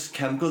they're just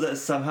chemicals that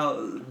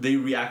somehow they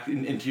react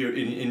into your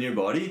in your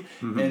body,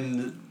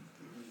 and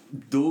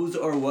those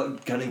are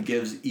what kind of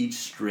gives each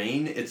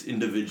strain its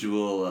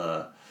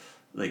individual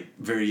like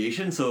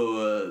variation.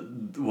 So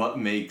what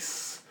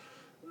makes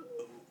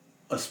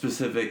a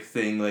specific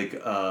thing like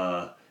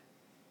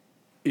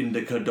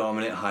indica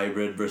dominant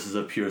hybrid versus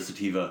a pure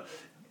sativa,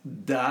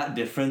 that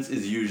difference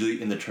is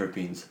usually in the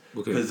terpenes.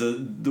 Okay. Because the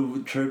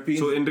terpenes.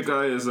 So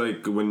indica is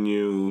like when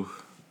you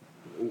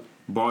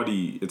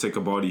it's like a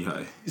body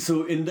high.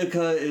 So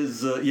indica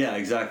is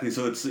exactly.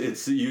 So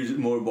it's usually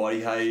more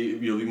body high.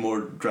 You'll be more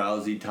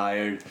drowsy,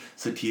 tired.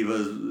 Sativa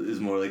is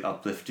more like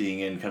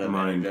uplifting and kind of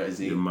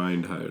energizing. Your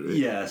mind high, right?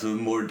 Yeah, so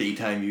more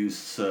daytime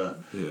use.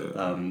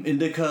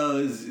 Indica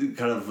is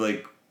kind of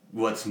like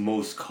what's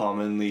most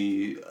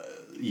commonly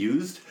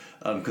used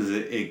because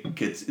it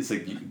gets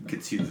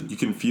you. You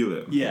can feel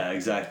it. Yeah,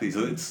 exactly.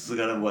 So it's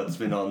kind of what's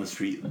been on the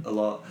street a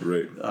lot.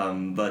 Right.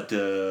 But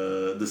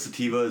the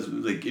sativa is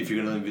like if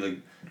you're gonna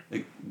be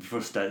like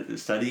before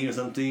studying or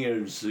something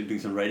or just doing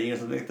some writing or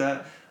something like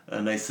that.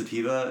 A nice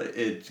sativa,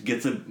 it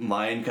gets a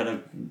mind kind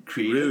of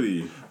creative.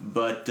 Really.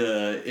 But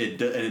it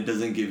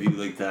doesn't give you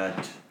like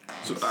that.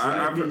 So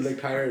I've heard, like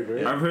tired,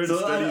 right? I've heard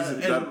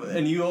studies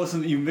and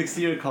you mix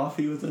your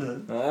coffee with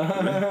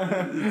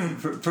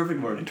perfect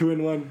morning.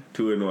 2-in-1.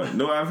 2-in-1.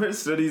 No, I've heard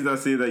studies that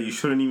say that you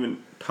shouldn't even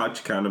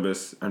touch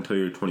cannabis until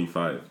you're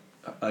 25.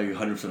 I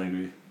 100%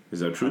 agree. Is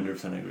that true?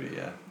 100% agree.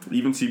 Yeah.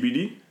 Even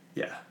CBD?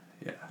 Yeah.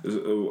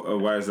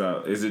 Why is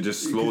that? Is it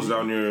just slows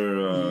down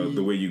your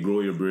the way you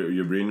grow your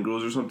brain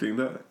grows or something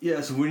like that?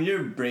 Yeah. So when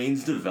your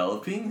brain's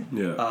developing.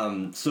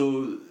 Yeah.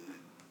 So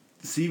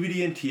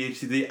CBD and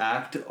THC, they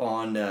act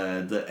on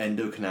the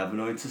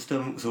endocannabinoid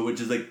system, so which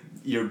is like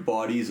your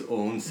body's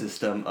own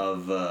system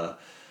of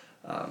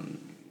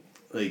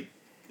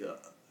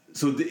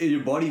your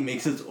body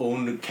makes its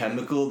own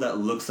chemical that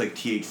looks like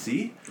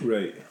THC.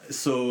 Right.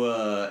 So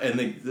and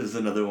like there's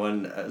another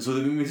one. So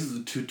it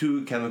mixes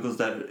two chemicals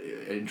that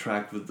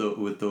interact with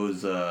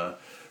those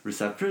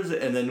receptors,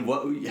 and then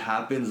what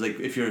happens like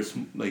if you're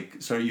like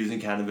start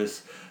using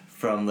cannabis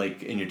from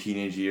like in your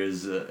teenage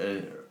years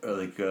or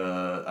like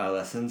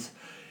adolescence,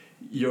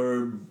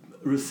 your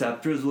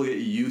receptors will get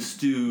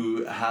used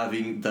to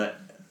having the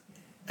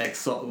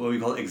what we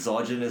call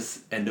exogenous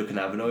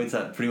endocannabinoids.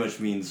 That pretty much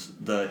means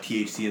the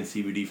THC and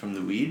CBD from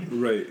the weed.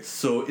 Right.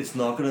 So it's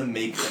not gonna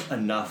make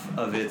enough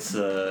of its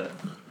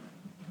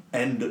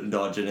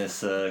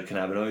endogenous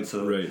cannabinoids.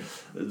 So right.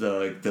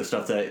 the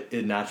stuff that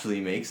it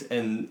naturally makes,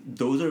 and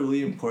those are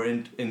really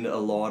important in a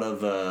lot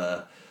of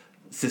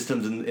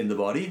systems in the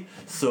body.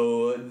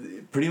 So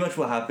pretty much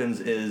what happens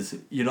is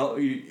you're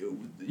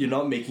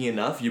not making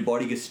enough. Your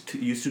body gets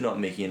used to not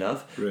making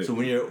enough. Right. So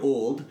when you're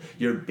old,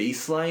 your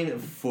baseline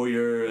for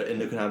your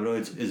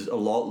endocannabinoids is a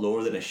lot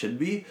lower than it should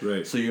be.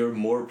 Right. So you're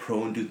more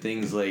prone to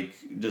things like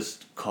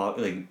just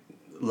like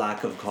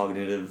lack of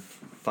cognitive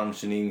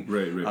functioning.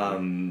 Right.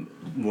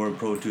 More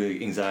prone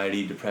to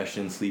anxiety,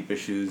 depression, sleep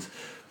issues.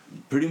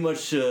 Pretty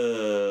much.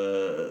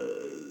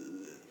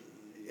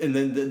 And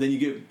then you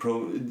get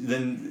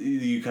then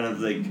you kind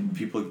of like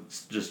people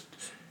just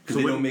because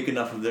they don't make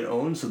enough of their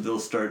own, so they'll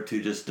start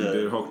to just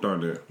they're hooked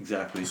on it.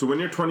 Exactly. So when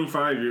you're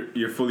 25,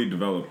 you're fully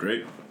developed,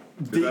 right?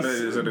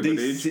 Is that a good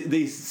age?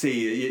 They say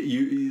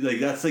you like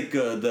that's like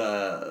a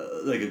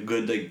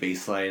good like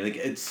baseline. Like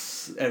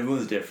it's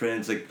everyone's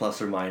different. It's like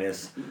plus or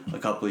minus a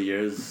couple of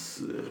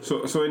years.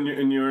 So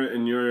in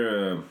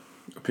your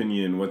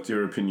opinion, what's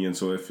your opinion?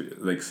 So if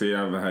like say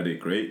I have a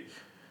headache, right?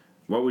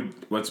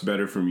 What's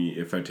better for me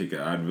if I take an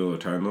Advil or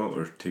Tylenol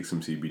or take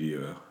some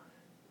CBD oil?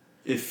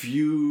 If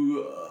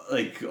you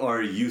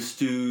are used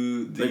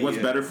to the, what's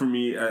better for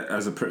me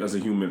as a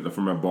human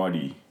for my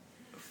body?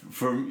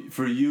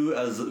 For you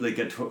as a late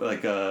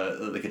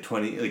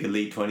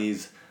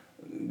 20s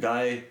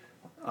guy,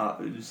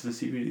 just the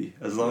CBD.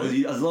 As long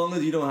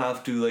as you don't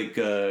have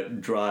to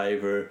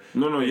drive or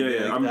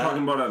I'm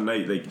talking about at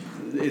night,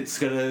 it's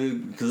gonna,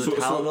 because the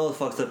Tylenol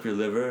fucks up your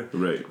liver,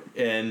 right,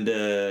 and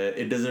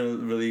it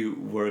doesn't really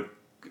work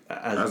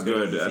as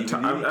good as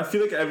I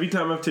feel like every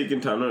time I've taken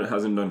Tylenol, it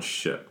hasn't done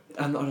shit.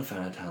 I'm not a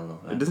fan of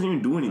Tylenol. It doesn't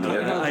even do anything.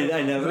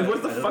 I never.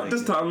 What the fuck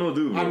does Tylenol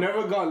do? I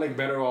never got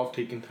better off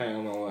taking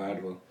Tylenol or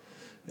Advil.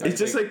 It's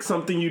just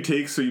something you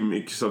take so you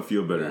make yourself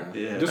feel better.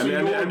 Yeah.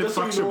 And it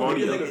fucks your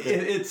body up.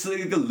 It's a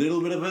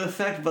little bit of an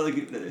effect, but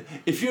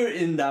if you're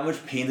in that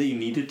much pain that you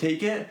need to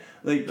take it,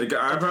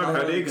 I've had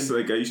headaches. I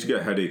used to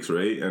get headaches,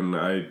 right? And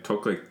I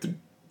took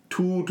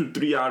 2 to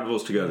 3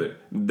 Advils together.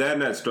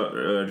 Then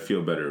I'd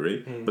feel better,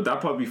 right? But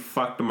that probably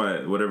fucked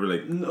my whatever.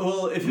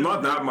 Well, if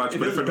not that much,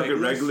 but if I took it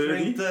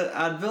regularly, the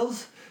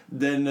Advils,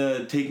 then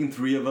taking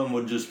 3 of them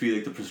would just be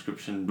the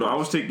prescription. No, I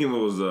was taking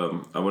those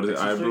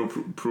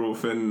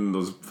ibuprofen,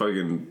 those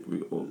fucking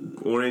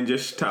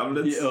orangish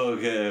tablets. Yeah,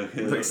 okay.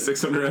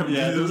 600 mg.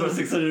 Yeah, those are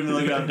 600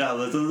 milligram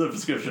tablets. Those are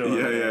prescription ones.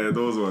 Yeah,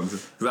 those ones.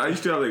 Because I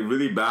used to have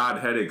really bad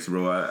headaches,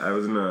 bro. I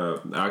was in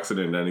an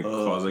accident and it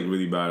caused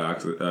really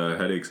bad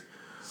headaches.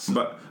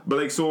 But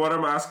so what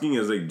I'm asking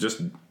is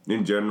just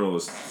in general,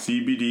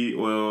 CBD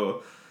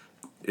oil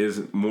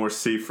is more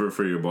safer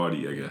for your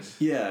body, I guess.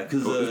 Yeah,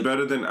 because it's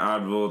better than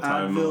Advil,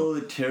 Tylenol. Advil,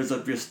 it tears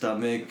up your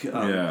stomach,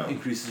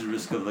 increases the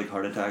risk of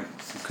heart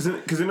attacks.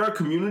 Because in our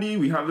community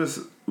we have this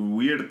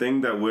weird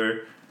thing that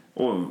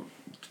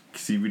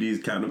CBD is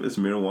cannabis,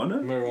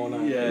 marijuana.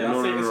 Yeah.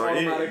 No,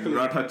 we're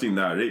not touching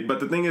that, right? But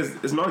the thing is,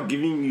 it's not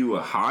giving you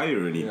a high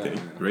or anything,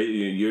 right?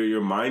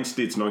 Your mind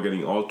state's not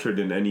getting altered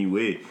in any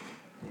way.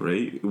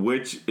 Right,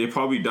 which it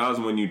probably does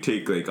when you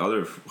take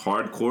other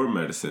hardcore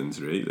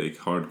medicines, right?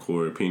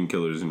 Hardcore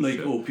painkillers and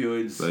shit.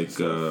 Opioids.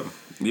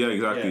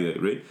 Exactly, yeah.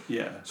 Right?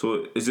 Yeah.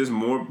 So it's just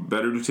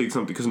better to take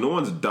something because no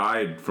one's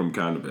died from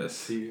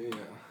cannabis.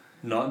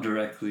 Not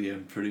directly,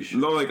 I'm pretty sure.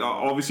 No,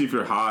 obviously if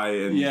you're high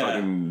and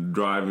fucking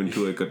drive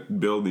into a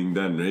building,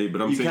 then right.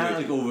 But I'm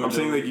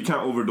saying you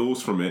can't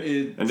overdose from it,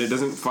 and it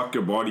doesn't fuck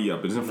your body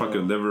up. It doesn't fuck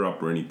your liver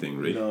up or anything,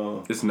 right?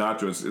 No. It's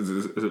natural.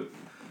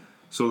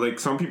 So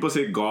some people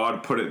say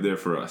God put it there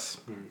for us.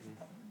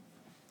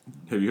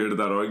 Mm-hmm. Have you heard of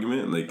that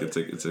argument? It's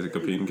a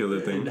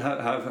painkiller thing.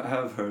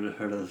 Have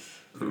heard of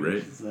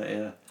right? That,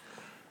 yeah.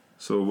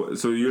 So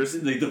you're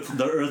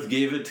the earth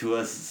gave it to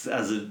us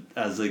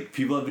as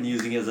people have been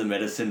using it as a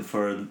medicine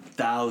for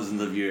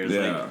thousands of years.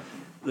 Yeah.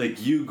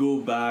 You go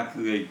back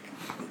the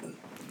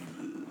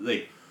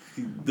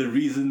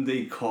reason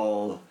they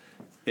call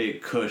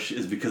it Kush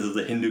is because of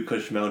the Hindu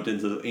Kush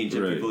mountains of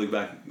ancient people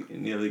back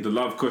the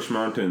Love Kush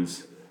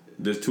mountains.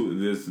 There's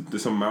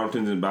some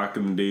mountains back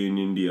in the day in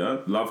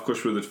India. Love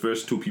Kush were the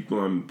first 2 people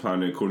on the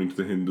planet according to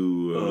the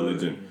Hindu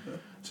religion.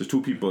 So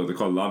 2 people, they're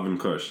called Love and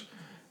Kush.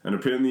 And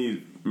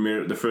apparently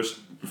the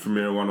first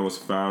marijuana was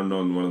found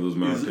on one of those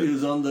mountains. It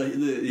was on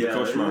the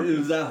Kush mountain. It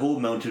was that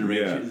whole mountain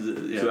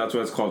range. Yeah. So that's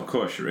why it's called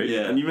Kush, right?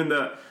 Yeah. And even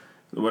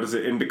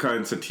Indica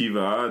and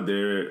Sativa,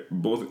 they're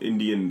both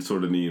Indian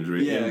sort of names,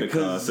 right? Yeah,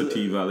 Indica,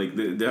 Sativa,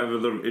 they have a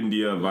little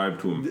India vibe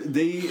to them.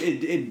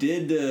 It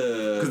did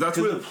because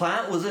the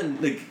plant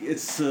wasn't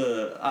it's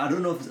I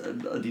don't know if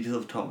it's a detail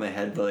off the top of my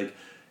head, but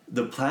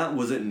the plant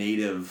wasn't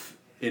native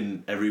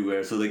in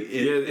everywhere, so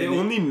it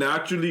only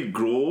naturally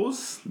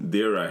grows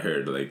there. I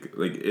heard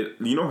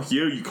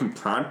here you can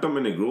plant them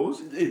and it grows.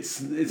 It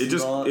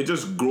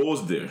just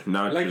grows there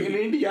naturally. In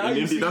India,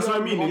 that's what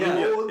I mean. In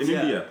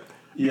India.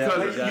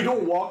 Because you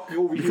don't walk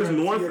over here. Because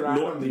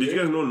did you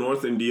guys know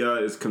North India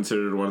is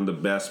considered one of the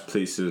best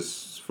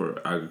places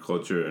for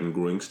agriculture and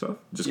growing stuff?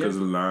 Just because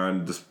of the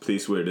land, this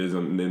place where it is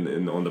on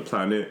the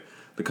planet,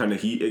 the kind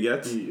of heat it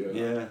gets.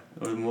 Yeah,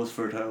 or the most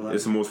fertile land.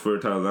 It's the most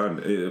fertile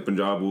land.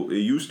 Punjab, it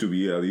used to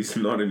be, at least,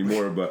 not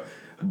anymore. But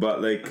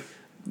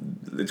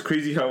it's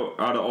crazy how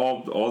out of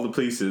all the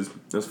places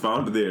it's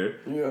found there.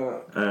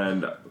 Yeah.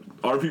 And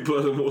our people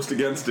are the most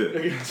against it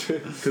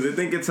because they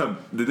think it's a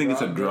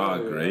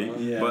drug, right?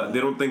 Yeah. But they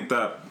don't think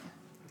that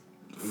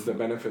the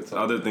benefits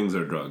other things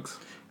are drugs,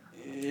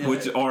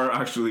 which are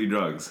actually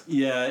drugs.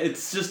 Yeah,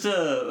 it's just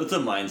it's a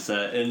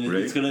mindset, and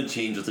it's gonna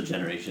change with the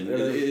generation.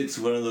 It's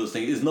one of those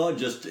things. It's not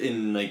just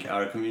in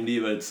our community,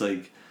 but it's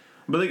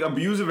But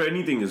abuse of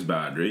anything is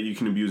bad, right? You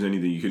can abuse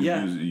anything. You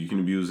can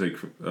abuse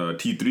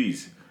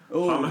T3s.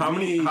 Oh, how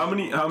many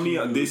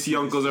desi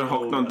uncles are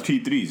hooked on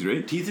T3s,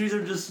 right? T3s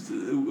are just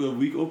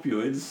weak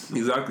opioids.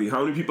 Exactly.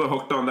 How many people are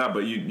hooked on that?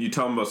 But you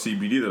tell them about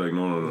CBD, they're like,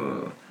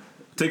 no.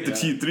 Take the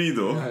T3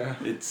 though. Yeah.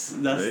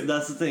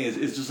 That's the thing.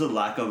 It's just a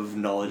lack of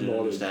knowledge and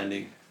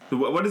understanding.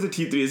 What is a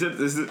T3? Is it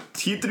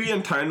T3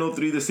 and Tylenol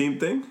 3 the same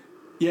thing?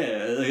 Yeah,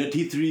 a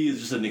T3 is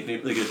just a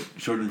nickname, a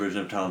shortened version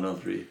of Tylenol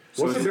 3.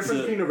 What's the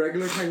difference between a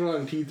regular Tylenol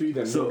and T3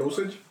 then? No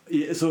dosage?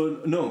 Yeah, so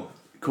no,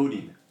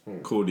 codeine.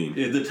 Codeine.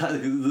 Yeah, the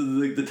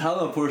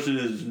Tylenol portion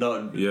is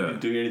not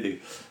doing anything.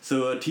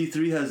 So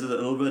T3 has a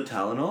little bit of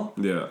Tylenol.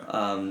 Yeah.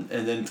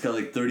 And then it's got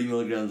like 30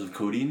 milligrams of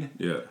codeine.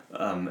 Yeah.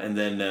 And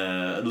then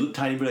a little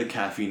tiny bit of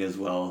caffeine as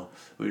well,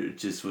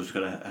 which is what's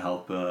gonna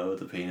help with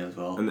the pain as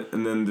well.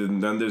 And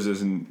then there's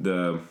this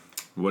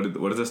what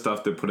is the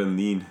stuff they put in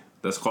lean?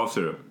 That's cough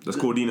syrup. That's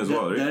codeine as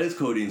well, right? That is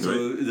codeine. So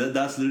right?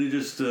 That's literally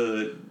just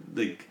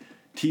like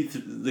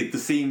the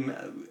same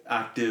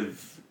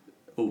active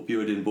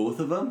opioid in both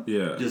of them,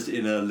 just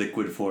in a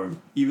liquid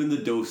form. Even the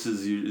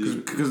doses,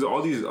 because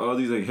all these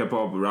like hip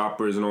hop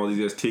rappers and all these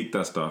guys take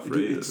that stuff,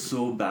 right? It's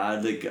so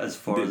bad. Like as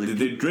far as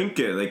they drink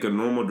it like a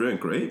normal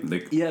drink, right?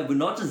 Like but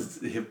not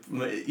just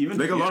even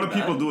like a lot of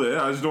people do it.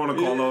 I just don't want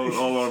to call out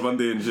all our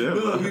Monday in gym.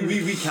 No,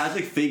 we catch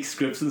like fake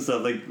scripts and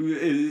stuff. Like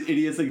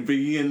idiots like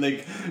bringing in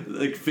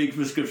like fake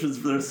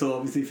prescriptions that are so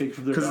obviously fake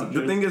from their doctors.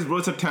 Because the thing is, bro,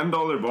 it's a $10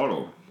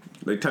 bottle.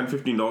 Like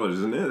 $10-$15,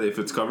 isn't it? If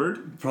it's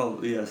covered.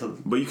 Probably, yeah.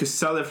 Something. But you could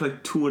sell it for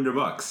like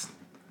 $200.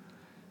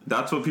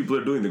 That's what people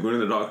are doing. They're going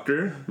to the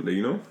doctor,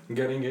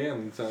 Getting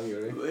in, sounds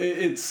good, right?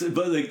 It's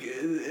but like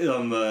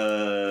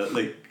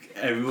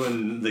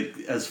everyone like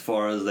as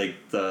far as like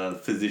the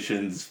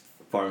physicians,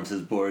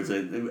 pharmacist boards,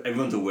 like,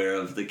 everyone's aware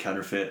of the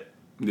counterfeit.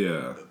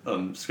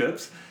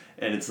 Scripts,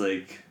 and it's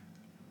like.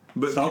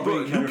 But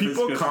do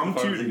people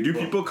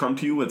come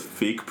to you with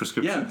fake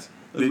prescriptions? Yeah.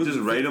 They just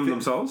write them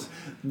themselves?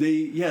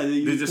 They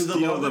just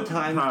steal the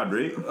pad,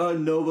 right?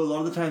 No, but a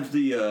lot of the times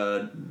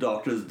the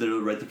doctors, they'll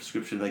write the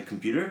prescription like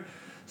computer.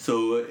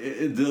 So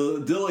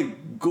they'll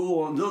like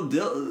go on,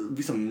 they'll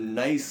be some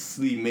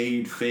nicely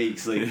made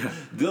fakes. Like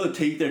they'll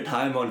take their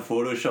time on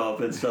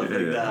Photoshop and stuff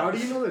like that. How do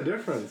you know the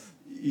difference?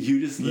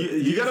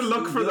 You gotta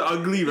look for the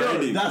ugly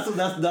writing. That's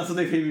what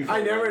they pay me for.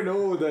 I never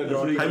know that.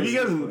 Have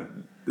you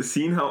guys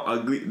seen how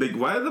ugly? Like,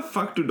 why the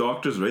fuck do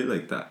doctors write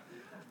like that?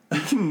 You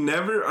can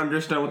never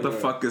understand what the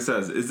fuck it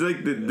says. It's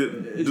like,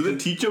 do they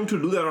teach them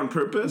to do that on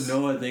purpose?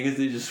 No, I think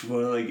they just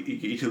want to like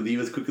you to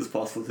leave as quick as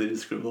possible so they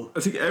just scribble.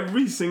 It's like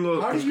every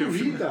single. How do you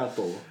read that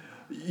though?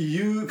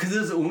 Because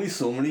there's only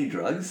so many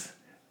drugs,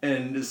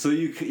 and so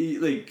you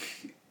like.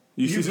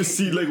 You should just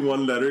see like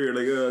one letter. You're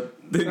like,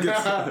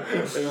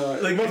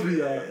 like must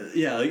be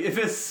like if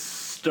it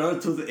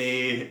starts with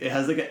A, it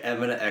has like an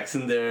M and an X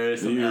in there,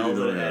 some L's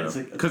and an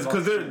N.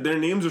 Because their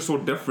names are so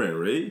different,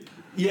 right?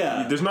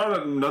 Yeah. There's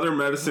not another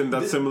medicine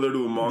that's similar to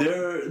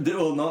amoxicillin.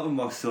 Well, not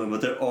amoxicillin,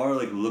 but there are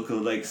like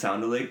look-alike,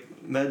 sound-alike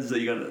meds that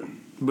you gotta.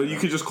 But you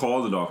could just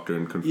call the doctor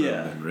and confirm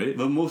them, right?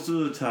 But most of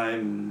the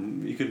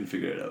time, you couldn't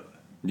figure it out.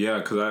 Yeah,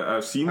 because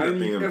I've seen that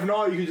thing. If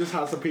not, you could just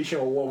ask the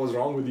patient what was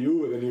wrong with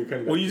you, and then you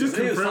can. Well, you just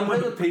confirm.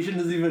 Sometimes the patient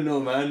doesn't even know,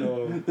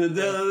 man.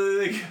 They're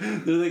like,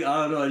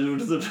 I don't know. I just went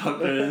to the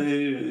doctor and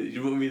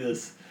you wrote me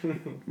this.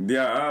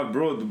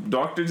 Bro, the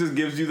doctor just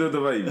gives you the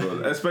device,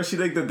 bro. Especially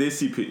like the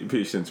desi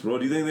patients, bro.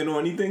 Do you think they know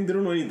anything? They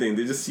don't know anything.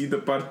 They just see the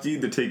parchi,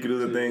 they take you to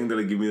the thing, they're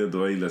like, give me the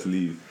device, let's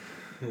leave.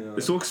 Yeah.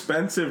 It's so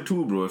expensive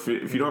too, bro. If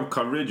you don't have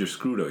coverage, you're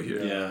screwed out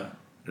here. Yeah.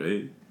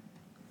 Right?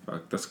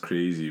 Fuck, that's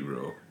crazy,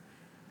 bro.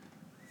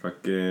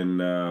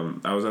 Fucking,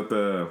 I was at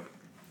the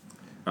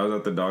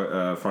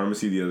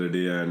pharmacy the other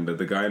day, and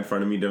the guy in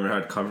front of me never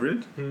had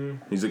coverage.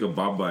 He's like a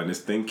baba, and his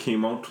thing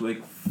came out to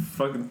like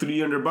fucking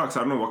 $300. I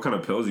don't know what kind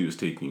of pills he was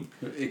taking.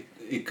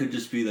 It could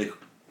just be like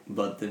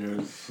blood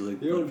thinners.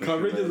 Like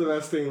coverage is the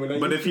best thing.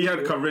 But if he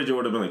had coverage, it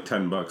would have been like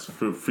 $10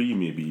 for free,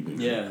 maybe even.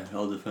 Yeah, it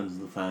all depends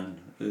on the plan.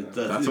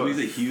 That's what makes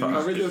a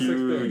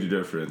huge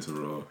difference,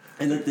 bro.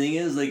 And the thing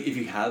is, like, if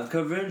you have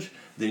coverage,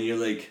 then you're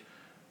like,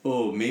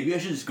 oh, maybe I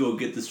should just go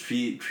get this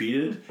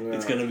treated. Yeah.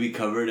 It's gonna be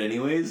covered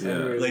anyways. Yeah.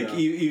 Like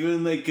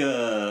even like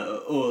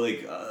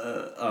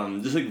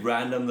just like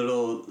random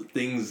little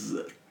things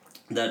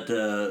that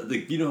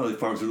like how like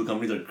pharmaceutical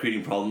companies are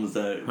creating problems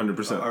that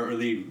 100% aren't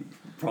really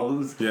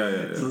problems.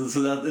 Yeah.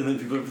 So that, and then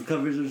people with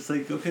coverage are just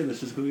like, okay,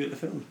 let's just go get the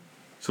film.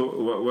 So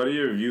what are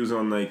your views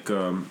on like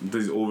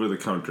these over the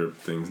counter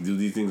things? Do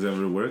these things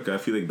ever work? I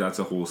feel like that's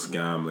a whole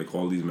scam. Like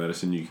all these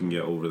medicine you can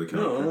get over the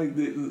counter. No, like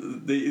they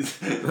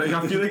like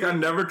I feel like I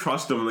never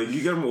trust them. Like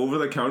you get them over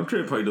the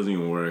counter, it probably doesn't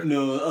even work.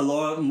 No, a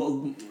lot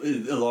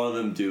of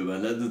them do,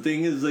 man. The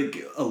thing is,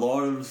 like, a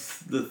lot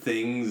of the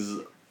things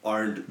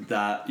aren't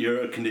that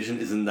your condition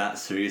isn't that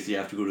serious. You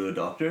have to go to a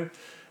doctor.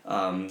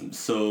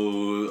 So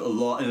a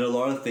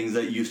lot of things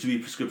that used to be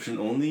prescription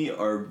only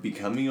are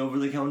becoming over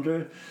the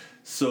counter.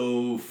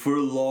 So for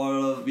a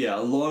lot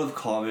of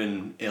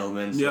common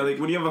ailments. Yeah, like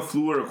when you have a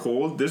flu or a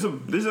cold, there's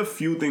a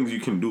few things you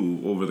can do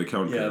over the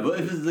counter. Yeah, but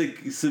if it's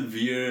like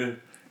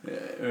severe,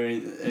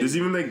 there's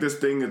even like this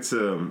thing. It's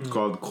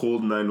called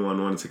Cold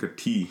 911. It's like a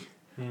tea.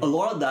 A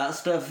lot of that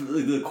stuff,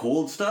 like the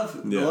cold stuff,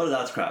 a lot of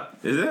that's crap.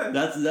 Is it?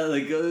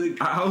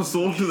 I was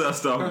sold to that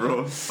stuff,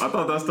 bro. I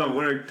thought that stuff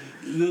worked.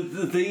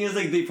 The thing is,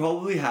 like, they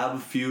probably have a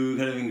few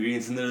kind of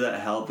ingredients in there that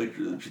help like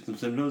treat some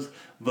symptoms,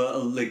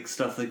 but like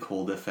stuff like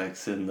cold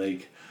effects and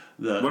like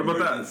the what about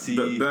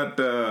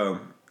that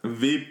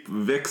vape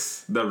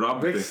Vicks, the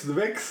rub thing.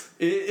 Vicks.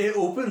 It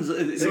opens.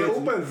 It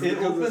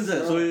opens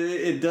it, so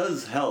it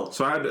does help.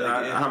 So I've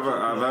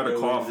had a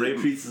cough, right?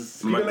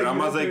 My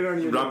grandma's like,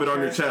 rub it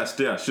on your chest.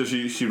 Yeah, so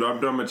she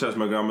rubbed it on my chest.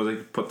 My grandma's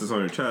like, put this on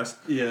your chest.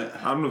 Yeah.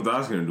 I don't know if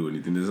that's gonna do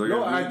anything. Like,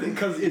 no, I think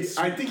because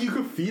I think you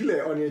could feel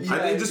it on your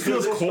chest. It just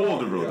feels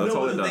cold, bro. That's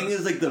all it does. The thing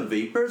is, like the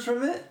vapors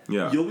from it.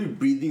 Yeah. You'll be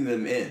breathing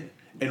them in.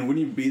 And when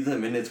you breathe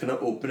them in, it's gonna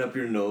open up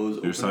your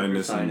nose, your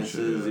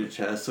sinuses, your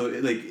chest. So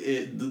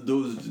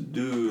those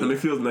do. And it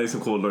feels nice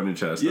and cold on your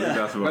chest. Yeah,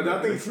 that's but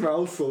that thing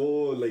smells so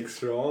like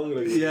strong.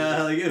 Like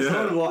if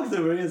someone walks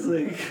away, it's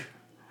like.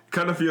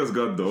 Kind of feels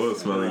good though,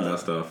 smelling that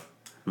stuff.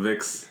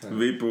 Vicks,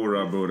 Vapor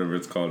Rub, or whatever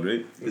it's called,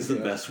 right? It's the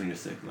best when you're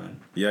sick, man.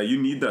 Yeah, you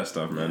need that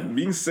stuff, man. Yeah.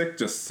 Being sick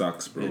just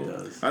sucks, bro. It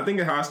does. I think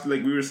it has to,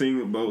 like we were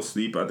saying about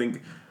sleep. I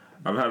think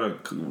I've had a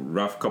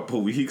rough couple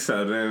of weeks.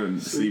 I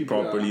didn't sleep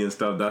properly and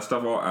stuff. That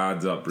stuff all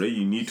adds up, right?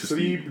 You need to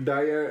sleep.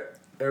 Diet,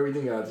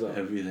 everything adds up.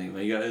 Everything,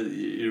 man. You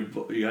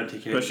gotta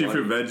take care. Especially of if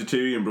you're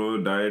vegetarian,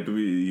 bro. Diet,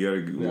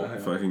 you gotta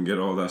fucking get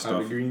all that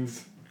stuff.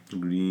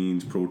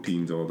 Greens,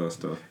 proteins, all that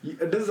stuff.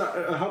 Does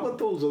that, how about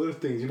those other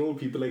things? You know,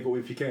 people like,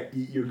 if you can't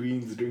eat your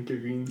greens, drink your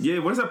greens. Yeah,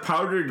 what is that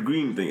powdered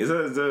green thing? Is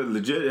that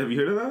legit? Have you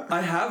heard of that?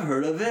 I have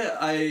heard of it.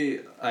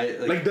 I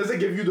like does it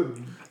give you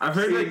the? I've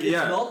heard it's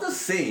not the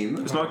same.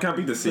 It's not, can't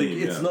be the same.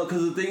 Like, it's not,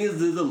 because the thing is,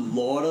 there's a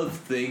lot of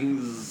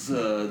things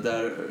that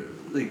are,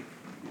 like,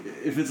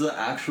 if it's an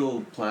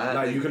actual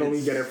plant, you can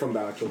only get it from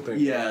the actual thing.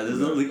 Yeah, there's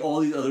like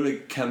all these other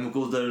like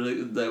chemicals that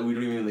are that we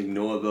don't even like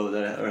know about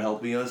that are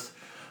helping us.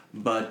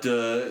 But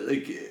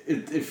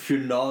if you're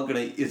not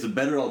gonna, it's a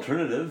better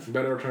alternative.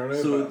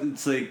 So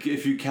it's like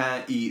if you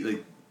can't eat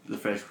like the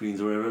fresh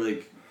greens or whatever,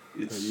 like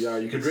it's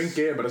you can drink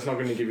it, but it's not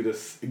gonna give you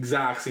this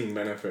exact same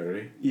benefit,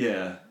 right?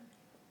 Yeah.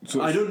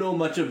 So I don't know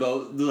much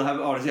about.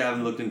 Honestly, I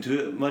haven't looked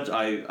into it much.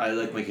 I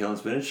like my kale and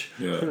spinach.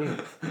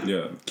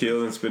 Yeah,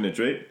 kale and spinach,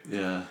 right?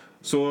 Yeah.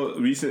 So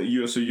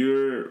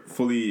you're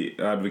fully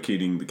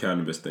advocating the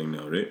cannabis thing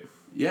now, right?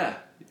 Yeah.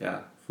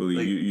 Fully,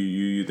 like,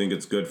 you think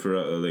it's good for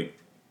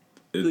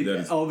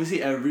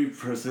obviously every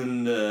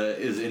person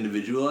is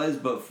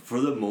individualized, but for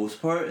the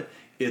most part,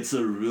 it's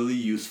a really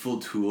useful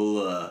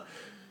tool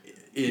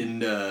in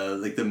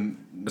like the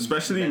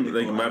especially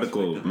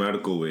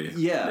medical way.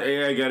 Yeah,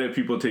 I get it.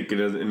 People take it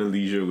as in a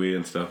leisure way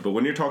and stuff, but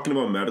when you're talking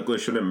about medical, it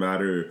shouldn't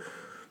matter.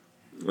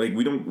 Like,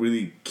 we don't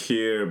really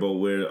care about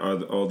where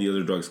all the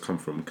other drugs come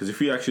from, because if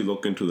we actually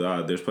look into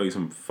that, there's probably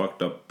some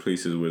fucked up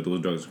places where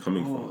those drugs are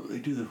coming from. They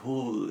do the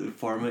whole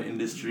pharma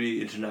industry,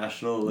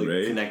 international,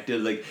 like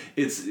connected, like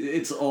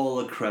it's all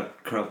a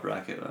corrupt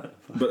racket, man.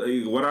 But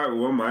what I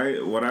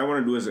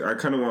want to do is I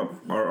kind of want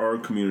our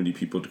community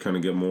people to kind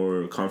of get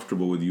more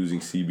comfortable with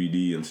using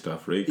CBD and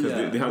stuff, right?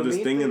 Because they have this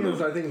thing in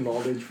them. I think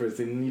knowledge first.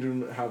 They need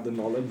to have the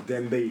knowledge,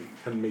 then they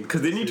can make.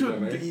 Because they need to.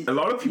 Right? A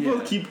lot of people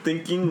keep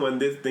thinking when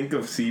they think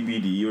of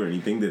CBD or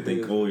anything, they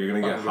think, you're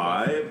gonna get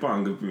high,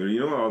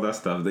 all that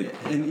stuff.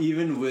 And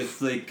even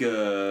with like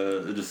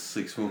just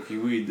like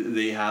smoking weed,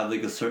 they have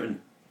like a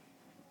certain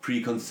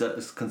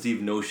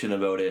preconceived notion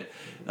about it.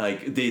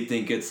 Like they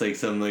think it's like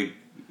some like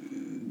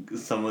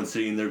someone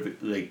sitting in their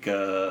like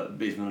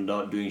basement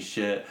not doing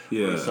shit,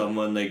 or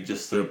someone like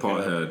just their like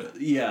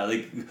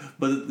pothead.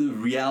 But the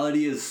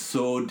reality is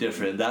so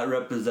different. That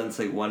represents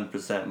like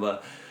 1%,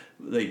 but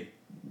like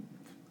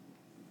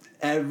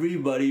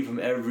everybody from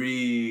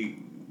every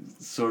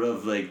sort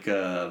of like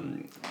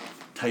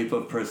type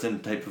of person,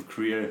 type of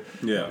career,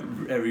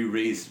 every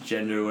race,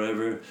 gender,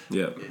 whatever,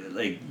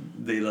 like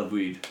they love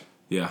weed.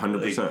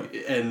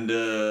 100%. And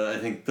I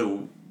think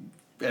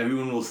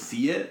everyone will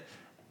see it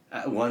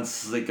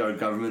once like our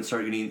government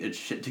start getting its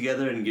shit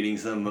together and getting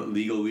some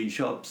legal weed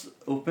shops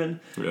open,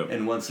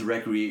 and once the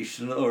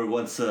recreational or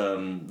once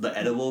the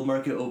edible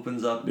market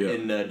opens up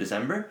in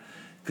December,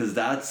 because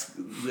that's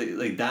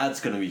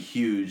gonna be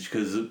huge,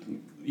 because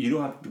you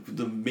don't have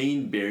the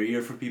main barrier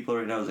for people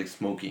right now is like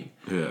smoking.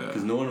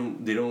 Because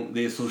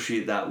they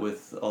associate that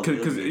with all.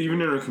 Because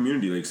even in our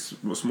community, like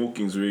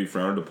smoking is very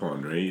frowned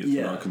upon, right? It's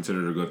not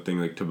considered a good thing.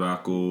 Like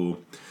tobacco,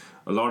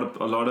 a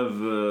lot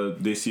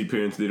of they see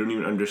parents, they don't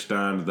even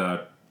understand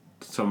that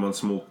someone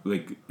smoke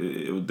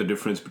the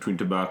difference between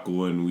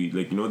tobacco and weed.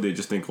 Like, they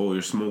just think,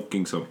 you're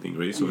smoking something,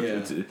 right? So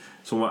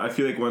so I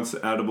feel like once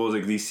edibles,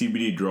 like these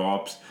CBD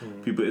drops,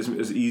 people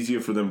it's easier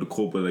for them to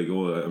cope with, like,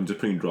 I'm just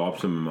putting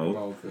drops in my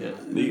mouth.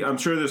 I'm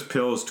sure there's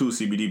pills too,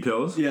 CBD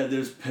pills. Yeah,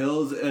 there's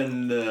pills,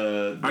 and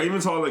I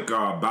even saw like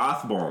a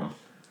bath bomb.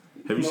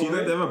 Have you seen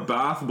that? They have a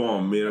bath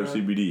bomb made of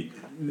CBD.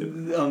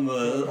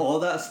 All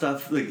that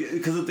stuff, like,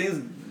 because the thing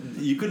is,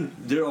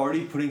 they're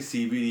already putting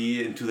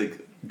CBD into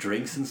like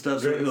drinks and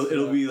stuff, so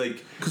it'll be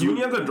like, because when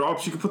you have the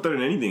drops, you can put that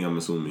in anything, I'm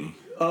assuming.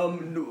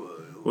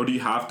 Or do you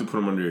have to put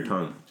them under your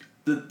tongue?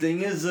 The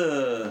thing is,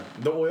 the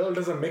oil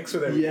doesn't mix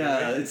with everything.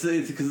 Yeah, it's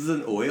because it's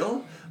an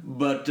oil,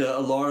 but a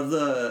lot of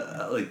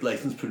the like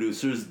licensed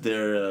producers,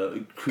 they're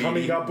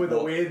coming up with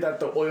a way that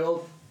the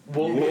oil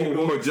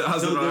Whoa,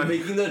 jazz So they're ride.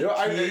 making the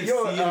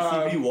THC and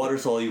CBD water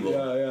soluble.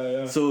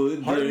 Yeah.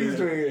 So Harvey's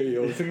doing it,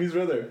 yo. Simi's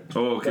brother.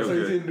 Oh, okay, That's what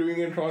okay. he's doing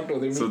in Toronto.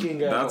 They're So making.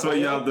 that's why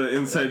you have the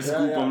inside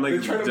scoop. I'm like,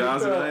 they're trying to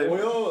jazz make ride. the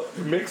oil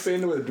mixed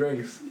in with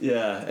drinks.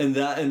 Yeah, and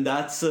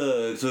that's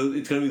so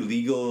it's gonna be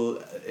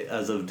legal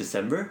as of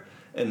December.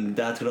 And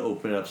that's gonna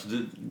open it up. So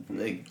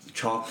like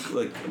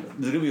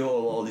there's gonna be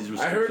all these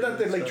restrictions. I heard that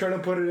they're like trying to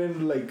put it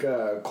in like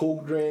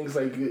Coke drinks,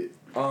 like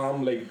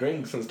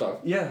drinks and stuff.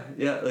 Yeah,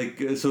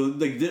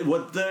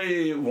 what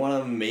they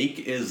want to make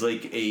is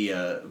like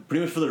a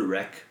pretty much for the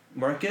rec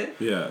market.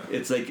 Yeah.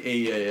 It's like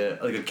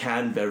a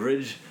canned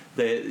beverage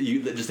that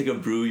just like a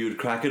brew, you would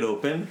crack it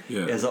open.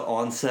 Yeah. It has an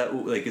onset,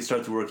 like it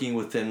starts working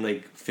within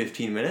like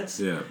 15 minutes.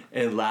 Yeah.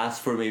 And it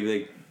lasts for maybe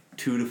like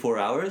 2 to 4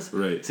 hours.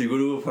 Right. So you go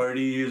to a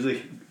party, you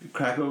usually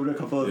crack open a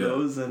couple of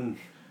those and.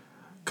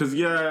 Cause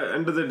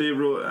end of the day,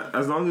 bro.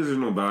 As long as there's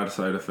no bad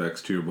side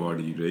effects to your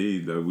body,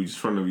 right? We just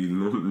trying to be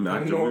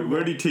natural. We're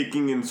already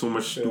taking in so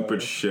much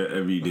stupid shit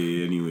every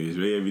day, anyways,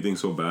 right?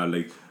 Everything's so bad.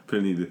 Like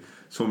apparently,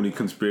 so many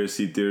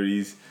conspiracy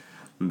theories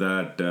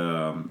that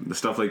the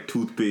stuff like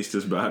toothpaste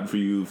is bad for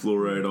you,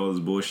 fluoride, all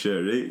this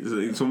bullshit,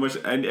 right? So much,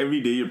 and every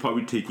day you're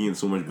probably taking in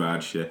so much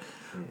bad shit.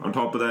 On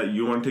top of that,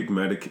 you want to take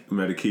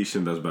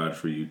medication that's bad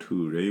for you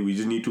too, right? We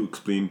just need to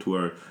explain to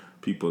our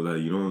people that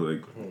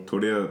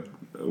thoda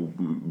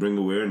bring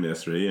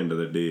awareness, right? End of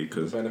the day,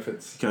 because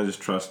benefits. You can't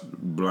just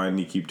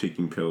blindly keep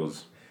taking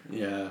pills.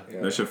 Yeah.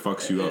 That shit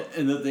fucks you up.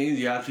 And the thing is,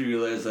 you have to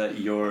realize that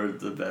you're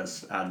the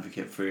best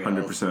advocate for your 100%.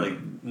 health.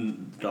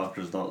 Like,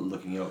 doctor's not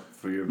looking out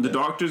for your The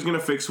doctor's gonna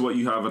fix what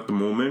you have at the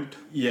moment.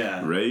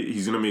 Yeah. Right?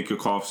 He's gonna make your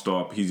cough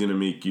stop. He's gonna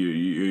make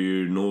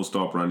your nose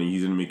stop running.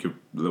 He's gonna make your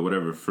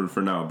whatever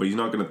for now. But he's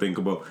not gonna think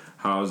about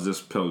how is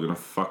this pill gonna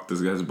fuck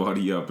this guy's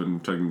body up in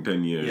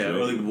 10 years. Yeah, right?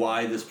 or like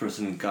why this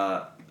person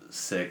got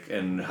sick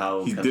and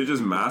how they're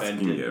just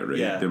masking it, right?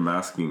 Yeah. They're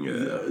masking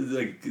it.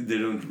 Like they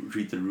don't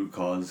treat the root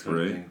cause kind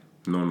of Right? thing.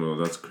 No,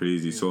 that's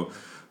crazy. So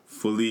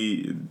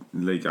fully,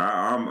 like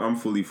I'm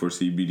fully for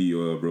CBD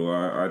oil, bro.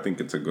 I think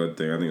it's a good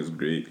thing. I think it's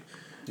great.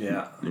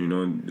 Yeah. You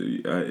know,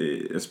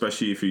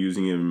 especially if you're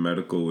using it in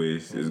medical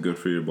ways, it's good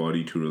for your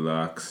body to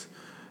relax.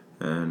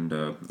 And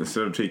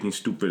instead of taking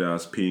stupid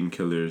ass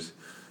painkillers,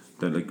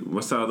 that like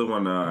what's the other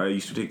one? I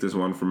used to take this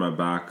one for my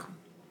back,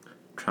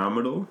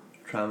 Tramadol.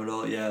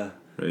 Yeah.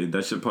 Right,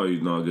 that shit probably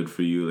not good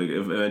for you. Like,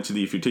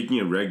 if you're taking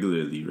it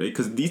regularly, right?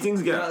 Because these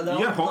things get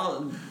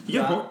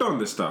hooked on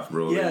this stuff,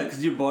 bro. Yeah,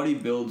 because your body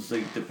builds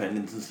like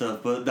dependence and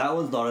stuff. But that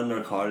one's not a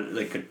narcotic,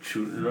 like a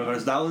true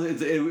narcotic. That one,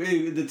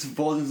 it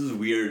falls into this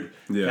weird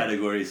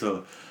category.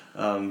 So,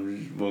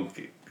 won't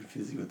get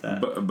confusing with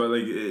that. But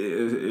like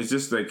it's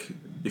just like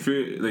if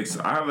you're like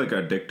I have like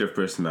addictive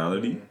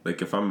personality.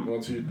 Like if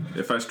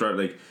I start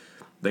like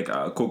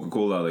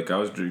Coca-Cola, like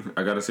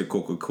I gotta say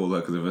Coca-Cola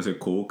because if I say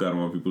Coke, I don't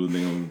want people to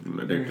think I'm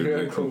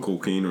addicted to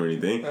cocaine or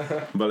anything.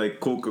 But like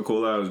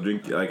Coca-Cola, I was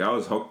drinking, like I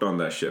was hooked on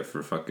that shit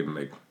for fucking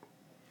like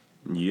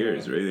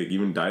years, right? Like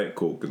even Diet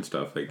Coke and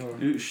stuff. Like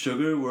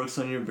sugar works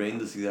on your brain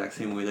the exact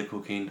same way that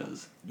cocaine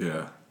does.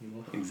 Yeah.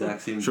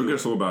 Exact same.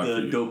 Sugar's so bad for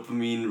you. The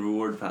dopamine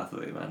reward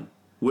pathway, man.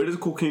 Where does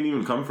cocaine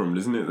even come from?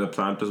 Isn't it a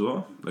plant as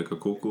well? Like a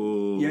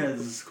this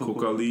is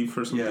coca leaf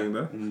or something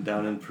like that?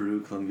 Down in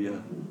Peru,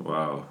 Colombia.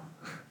 Wow.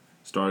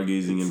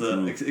 Stargazing in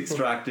Peru.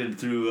 Extracted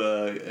through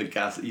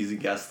using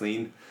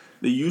gasoline.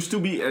 They used to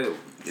be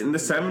in the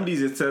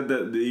 70s. It said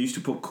that they used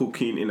to put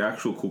cocaine in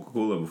actual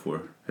Coca-Cola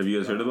before. Have you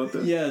guys heard about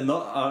that? Yeah,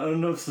 I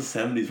don't know if it's the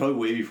 70s, probably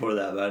way before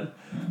that, man.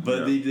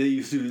 But they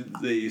used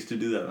to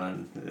do that,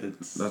 man.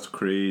 That's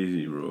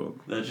crazy, bro.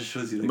 That just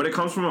shows you. Like, but it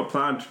comes from a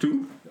plant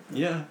too.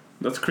 Yeah.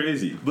 That's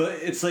crazy. But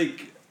it's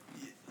like,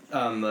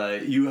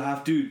 you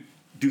have to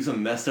do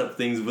some messed up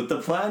things with the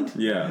plant.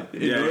 Yeah.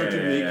 In order to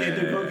make it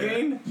into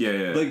cocaine.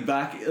 Yeah.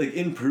 Like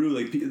in Peru,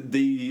 like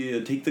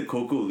they take the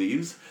cocoa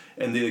leaves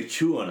and they like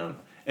chew on them.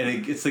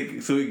 And it's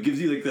like, so it gives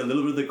you like a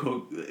little bit of the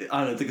coke. I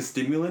don't know, it's like a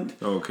stimulant.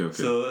 Oh, okay.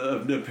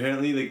 So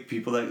apparently, like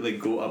people that like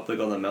go up like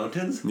on the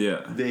mountains.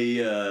 Yeah.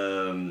 They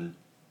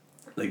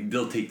like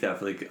they'll take that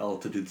for like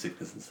altitude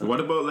sickness and stuff. What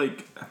about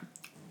like?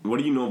 What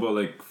do you know about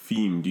like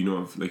pheme? Do you know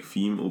of like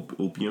pheme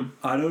opium?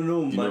 I don't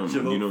know much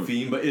about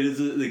pheme, but it is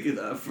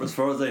as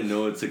far as I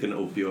know, it's like an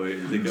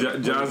opioid. Like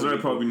Jazzra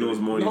probably knows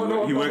more.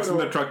 He works in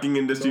the trucking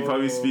industry.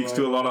 Probably speaks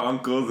to a lot of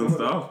uncles and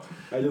stuff.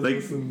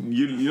 Like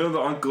you know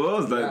the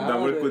uncles that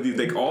work with you.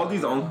 Like all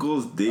these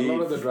uncles,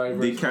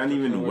 they can't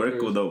even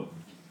work without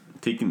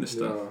taking the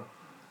stuff.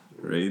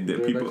 Right?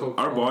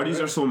 Our bodies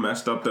are so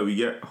messed up that we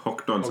get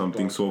hooked on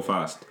something so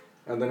fast.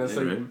 And then it's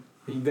like. Right?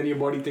 Then your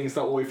body thinks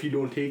that if you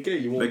don't take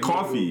it, you won't. Like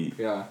coffee.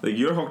 Like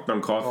you're hooked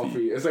on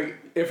coffee. It's like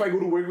if I go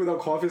to work without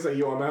coffee, it's like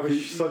yo, I'm having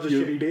such a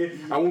shitty day.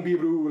 I won't be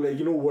able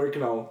to work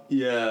now.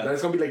 Yeah. Then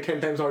it's gonna be like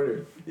 10 times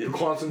harder to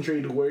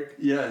concentrate to work.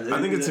 Yeah.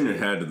 I think it's in your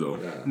head though.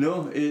 Yeah.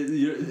 No, it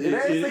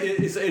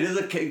is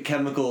a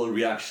chemical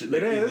reaction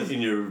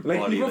in your body.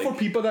 Like even for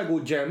people that go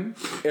gym,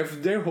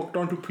 if they're hooked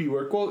onto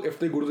pre-workout, if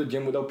they go to the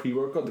gym without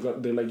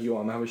pre-workout, they're like yo,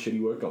 I'm gonna have a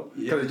shitty workout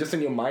because it's just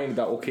in your mind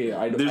that okay,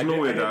 There's no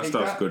way that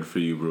stuff's good for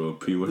you, bro.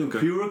 Pre-workout.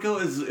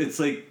 Pre-workout it's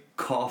like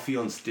coffee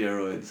on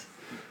steroids.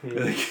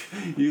 Like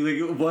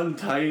you like one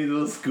tiny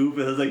little scoop,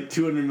 it has like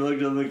 200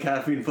 milligrams of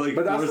caffeine, put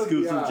like 4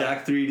 scoops of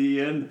Jack 3D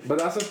in. But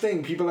that's the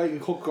thing, people like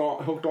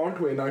hooked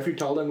onto it. Now if you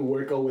tell them to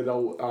work out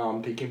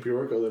without taking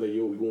pre-workout, they're like,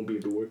 yo, we won't be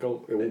able to work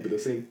out, it won't be the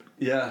same.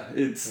 Yeah,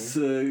 it's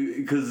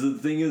because the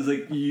thing is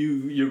like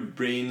your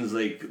brain's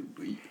like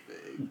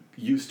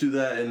used to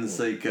that, and it's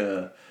like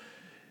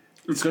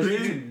it's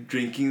crazy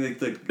drinking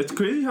like it's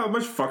crazy how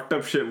much fucked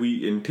up shit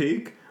we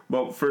intake.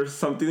 But for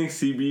something like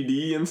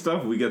CBD and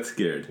stuff, we get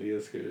scared. Yeah.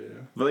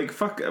 But like,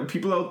 fuck,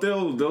 people out there,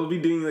 they'll be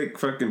doing like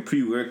fucking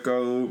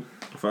pre-workout,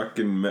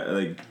 fucking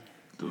like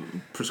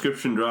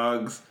prescription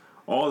drugs,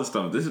 all the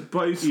stuff. There's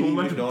probably so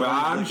much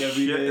bad like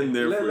shit in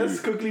there for Let's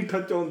you. quickly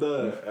touch on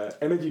the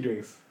energy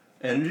drinks.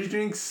 Energy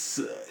drinks.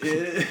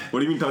 What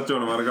do you mean touch on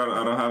them? I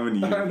don't have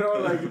any. I know,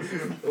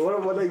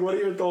 like, what are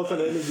your thoughts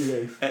on energy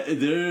drinks?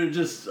 They're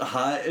just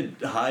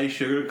high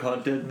sugar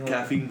content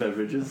caffeine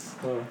beverages.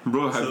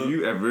 Bro, have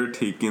you ever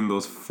taken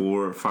those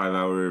 4 or 5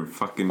 hour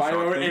fucking 5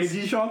 hour things?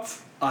 energy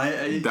shots?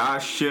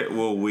 That shit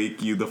will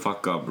wake you the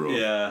fuck up, bro.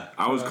 Yeah.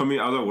 I was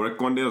at work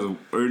one day. It was an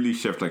early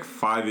shift, like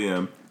 5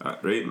 a.m.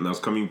 Right, and I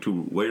was coming to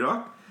White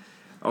Rock.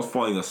 I was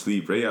falling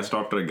asleep. Right, I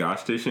stopped at a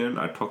gas station.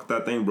 I took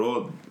that thing,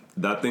 bro.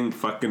 That thing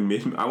fucking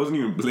made me. I wasn't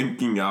even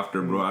blinking after,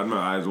 bro. I had my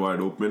eyes wide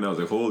open. I was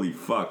like, holy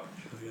fuck.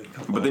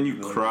 But then you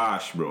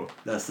crash, bro.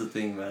 That's the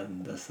thing,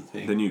 man. That's the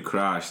thing. Then you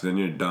crash. Then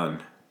you're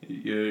done.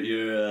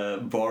 You're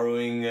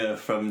borrowing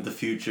from the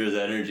future's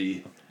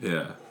energy.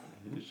 Yeah.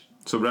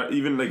 So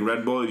even like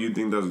Red Bull, you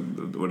think that's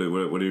what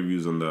are your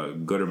views on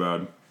that? Good or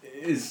bad?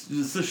 It's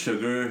just the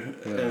sugar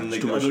and like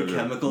too much other sugar.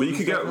 chemicals. But you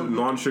could get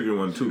non-sugar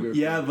one too.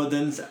 Yeah, but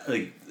then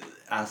like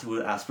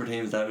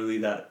aspartame, is that really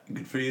that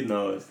good for you?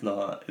 No, it's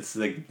not. It's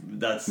like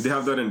that's. They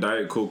have that in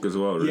Diet Coke as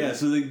well, right? Yeah,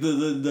 so like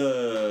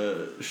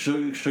the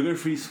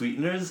sugar-free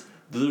sweeteners,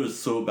 those are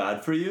so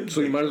bad for you.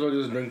 So you might as well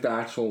just drink the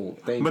actual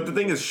thing. But the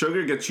thing is,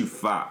 sugar gets you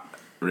fat,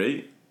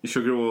 right?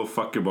 Sugar will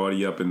fuck your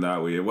body up in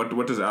that way.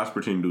 What does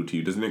aspartame do to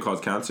you? Doesn't it cause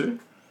cancer?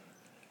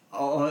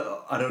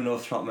 Oh, I don't know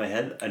off the top of my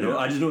head. I know. Yeah.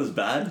 I just know it's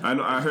bad. I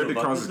know. I heard it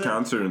causes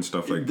cancer and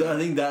stuff like that. I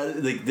think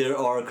that like there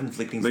are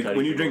conflicting. Like studies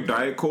when you drink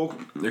Diet Coke,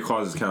 it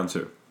causes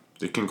cancer.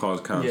 It can cause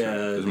cancer. Yeah,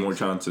 there's more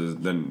chances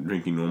than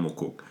drinking normal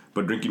Coke.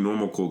 But drinking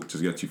normal Coke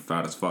just gets you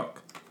fat as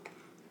fuck.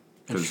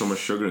 Because there's so much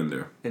sugar in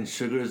there. And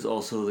sugar is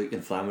also like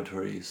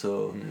inflammatory,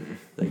 so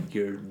like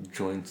your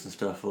joints and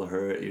stuff will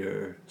hurt.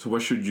 So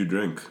what should you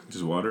drink?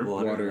 Just water?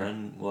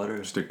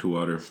 Water. Stick to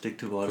water.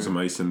 Put some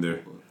ice in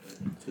there.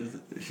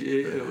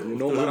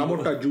 No,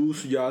 Maramota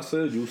juice,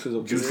 juice is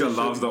okay. Juice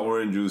loves the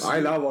orange juice. I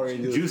love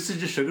orange juice. Juice is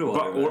just sugar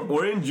water. But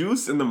orange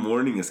juice in the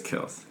morning is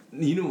kills.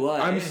 You know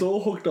why? I'm so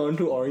hooked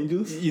onto orange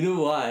juice. You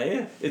know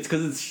why? It's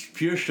because it's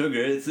pure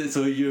sugar.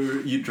 So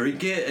you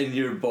drink it and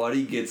your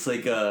body gets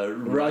like a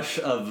rush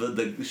of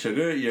the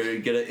sugar. You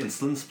get an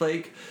insulin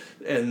spike,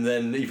 and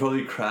then you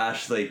probably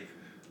crash like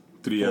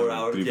 4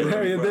 hours.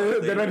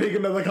 Then I take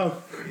another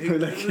cup.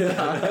 Like,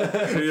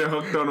 yeah. So you're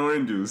hooked on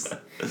orange juice.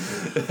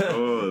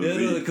 Oh,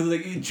 yeah, because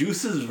like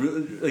juice is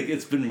really like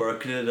it's been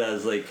marketed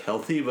as like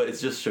healthy, but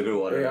it's just sugar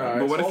water. Yeah,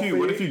 but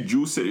what if you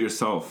juice it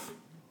yourself?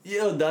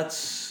 Yeah,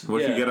 that's.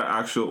 What if you get an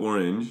actual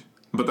orange?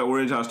 But the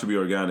orange has to be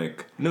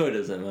organic. No, it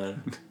doesn't,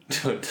 man.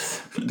 No, it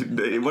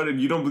doesn't. What?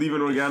 You don't believe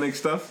in organic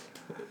stuff?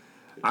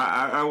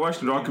 I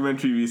watched a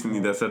documentary recently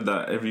that said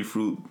that every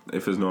fruit,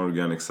 if it's not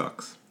organic,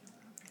 sucks.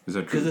 Is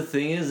that true? Because the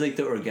thing is, like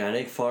the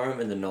organic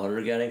farm and the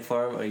non-organic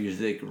farm are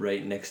usually like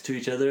right next to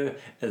each other,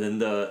 and then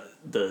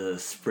the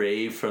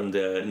spray from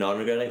the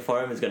non-organic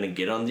farm is gonna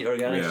get on the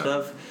organic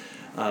stuff.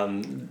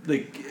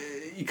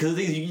 Because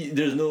the thing is,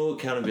 there's no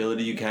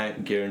accountability. You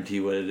can't guarantee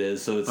what it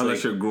is. So it's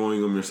unless you're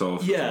growing them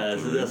yourself. Yeah,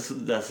 so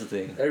that's the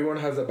thing. Everyone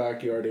has a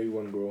backyard.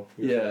 Everyone grow.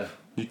 Yeah.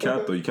 You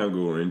can't though. You can't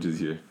grow oranges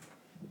here.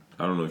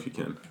 I don't know if you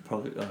can.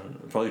 Probably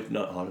probably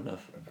not hot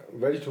enough.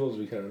 Vegetables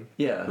we can.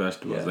 Yeah.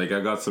 Vegetables. Yeah. Like I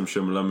got some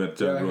shimla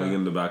mircha growing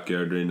in the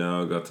backyard right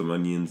now. I got some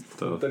onions and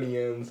stuff.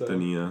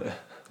 Tania.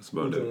 That's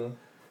about it.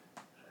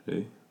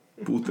 Hey.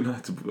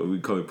 Putana. We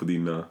call it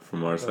pudina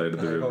from our side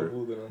of the river.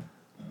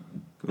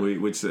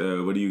 Wait, what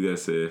do you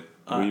guys say?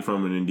 Where are you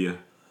from in India?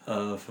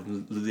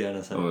 From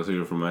Ludhiana side. Oh, so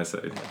you're from my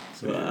side.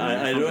 So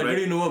I don't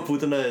really know what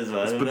putana is,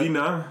 man. It's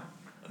pudina.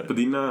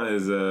 Pudina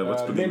is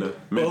what's pudina?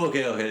 Mint. Oh,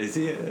 okay.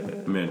 See,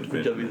 mint.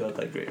 Not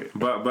that great.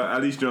 But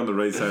at least you're on the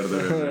right side of the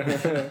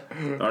river.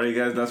 Alright,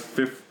 guys, that's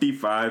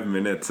 55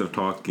 minutes of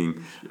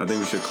talking. I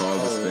think we should call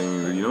this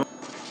thing.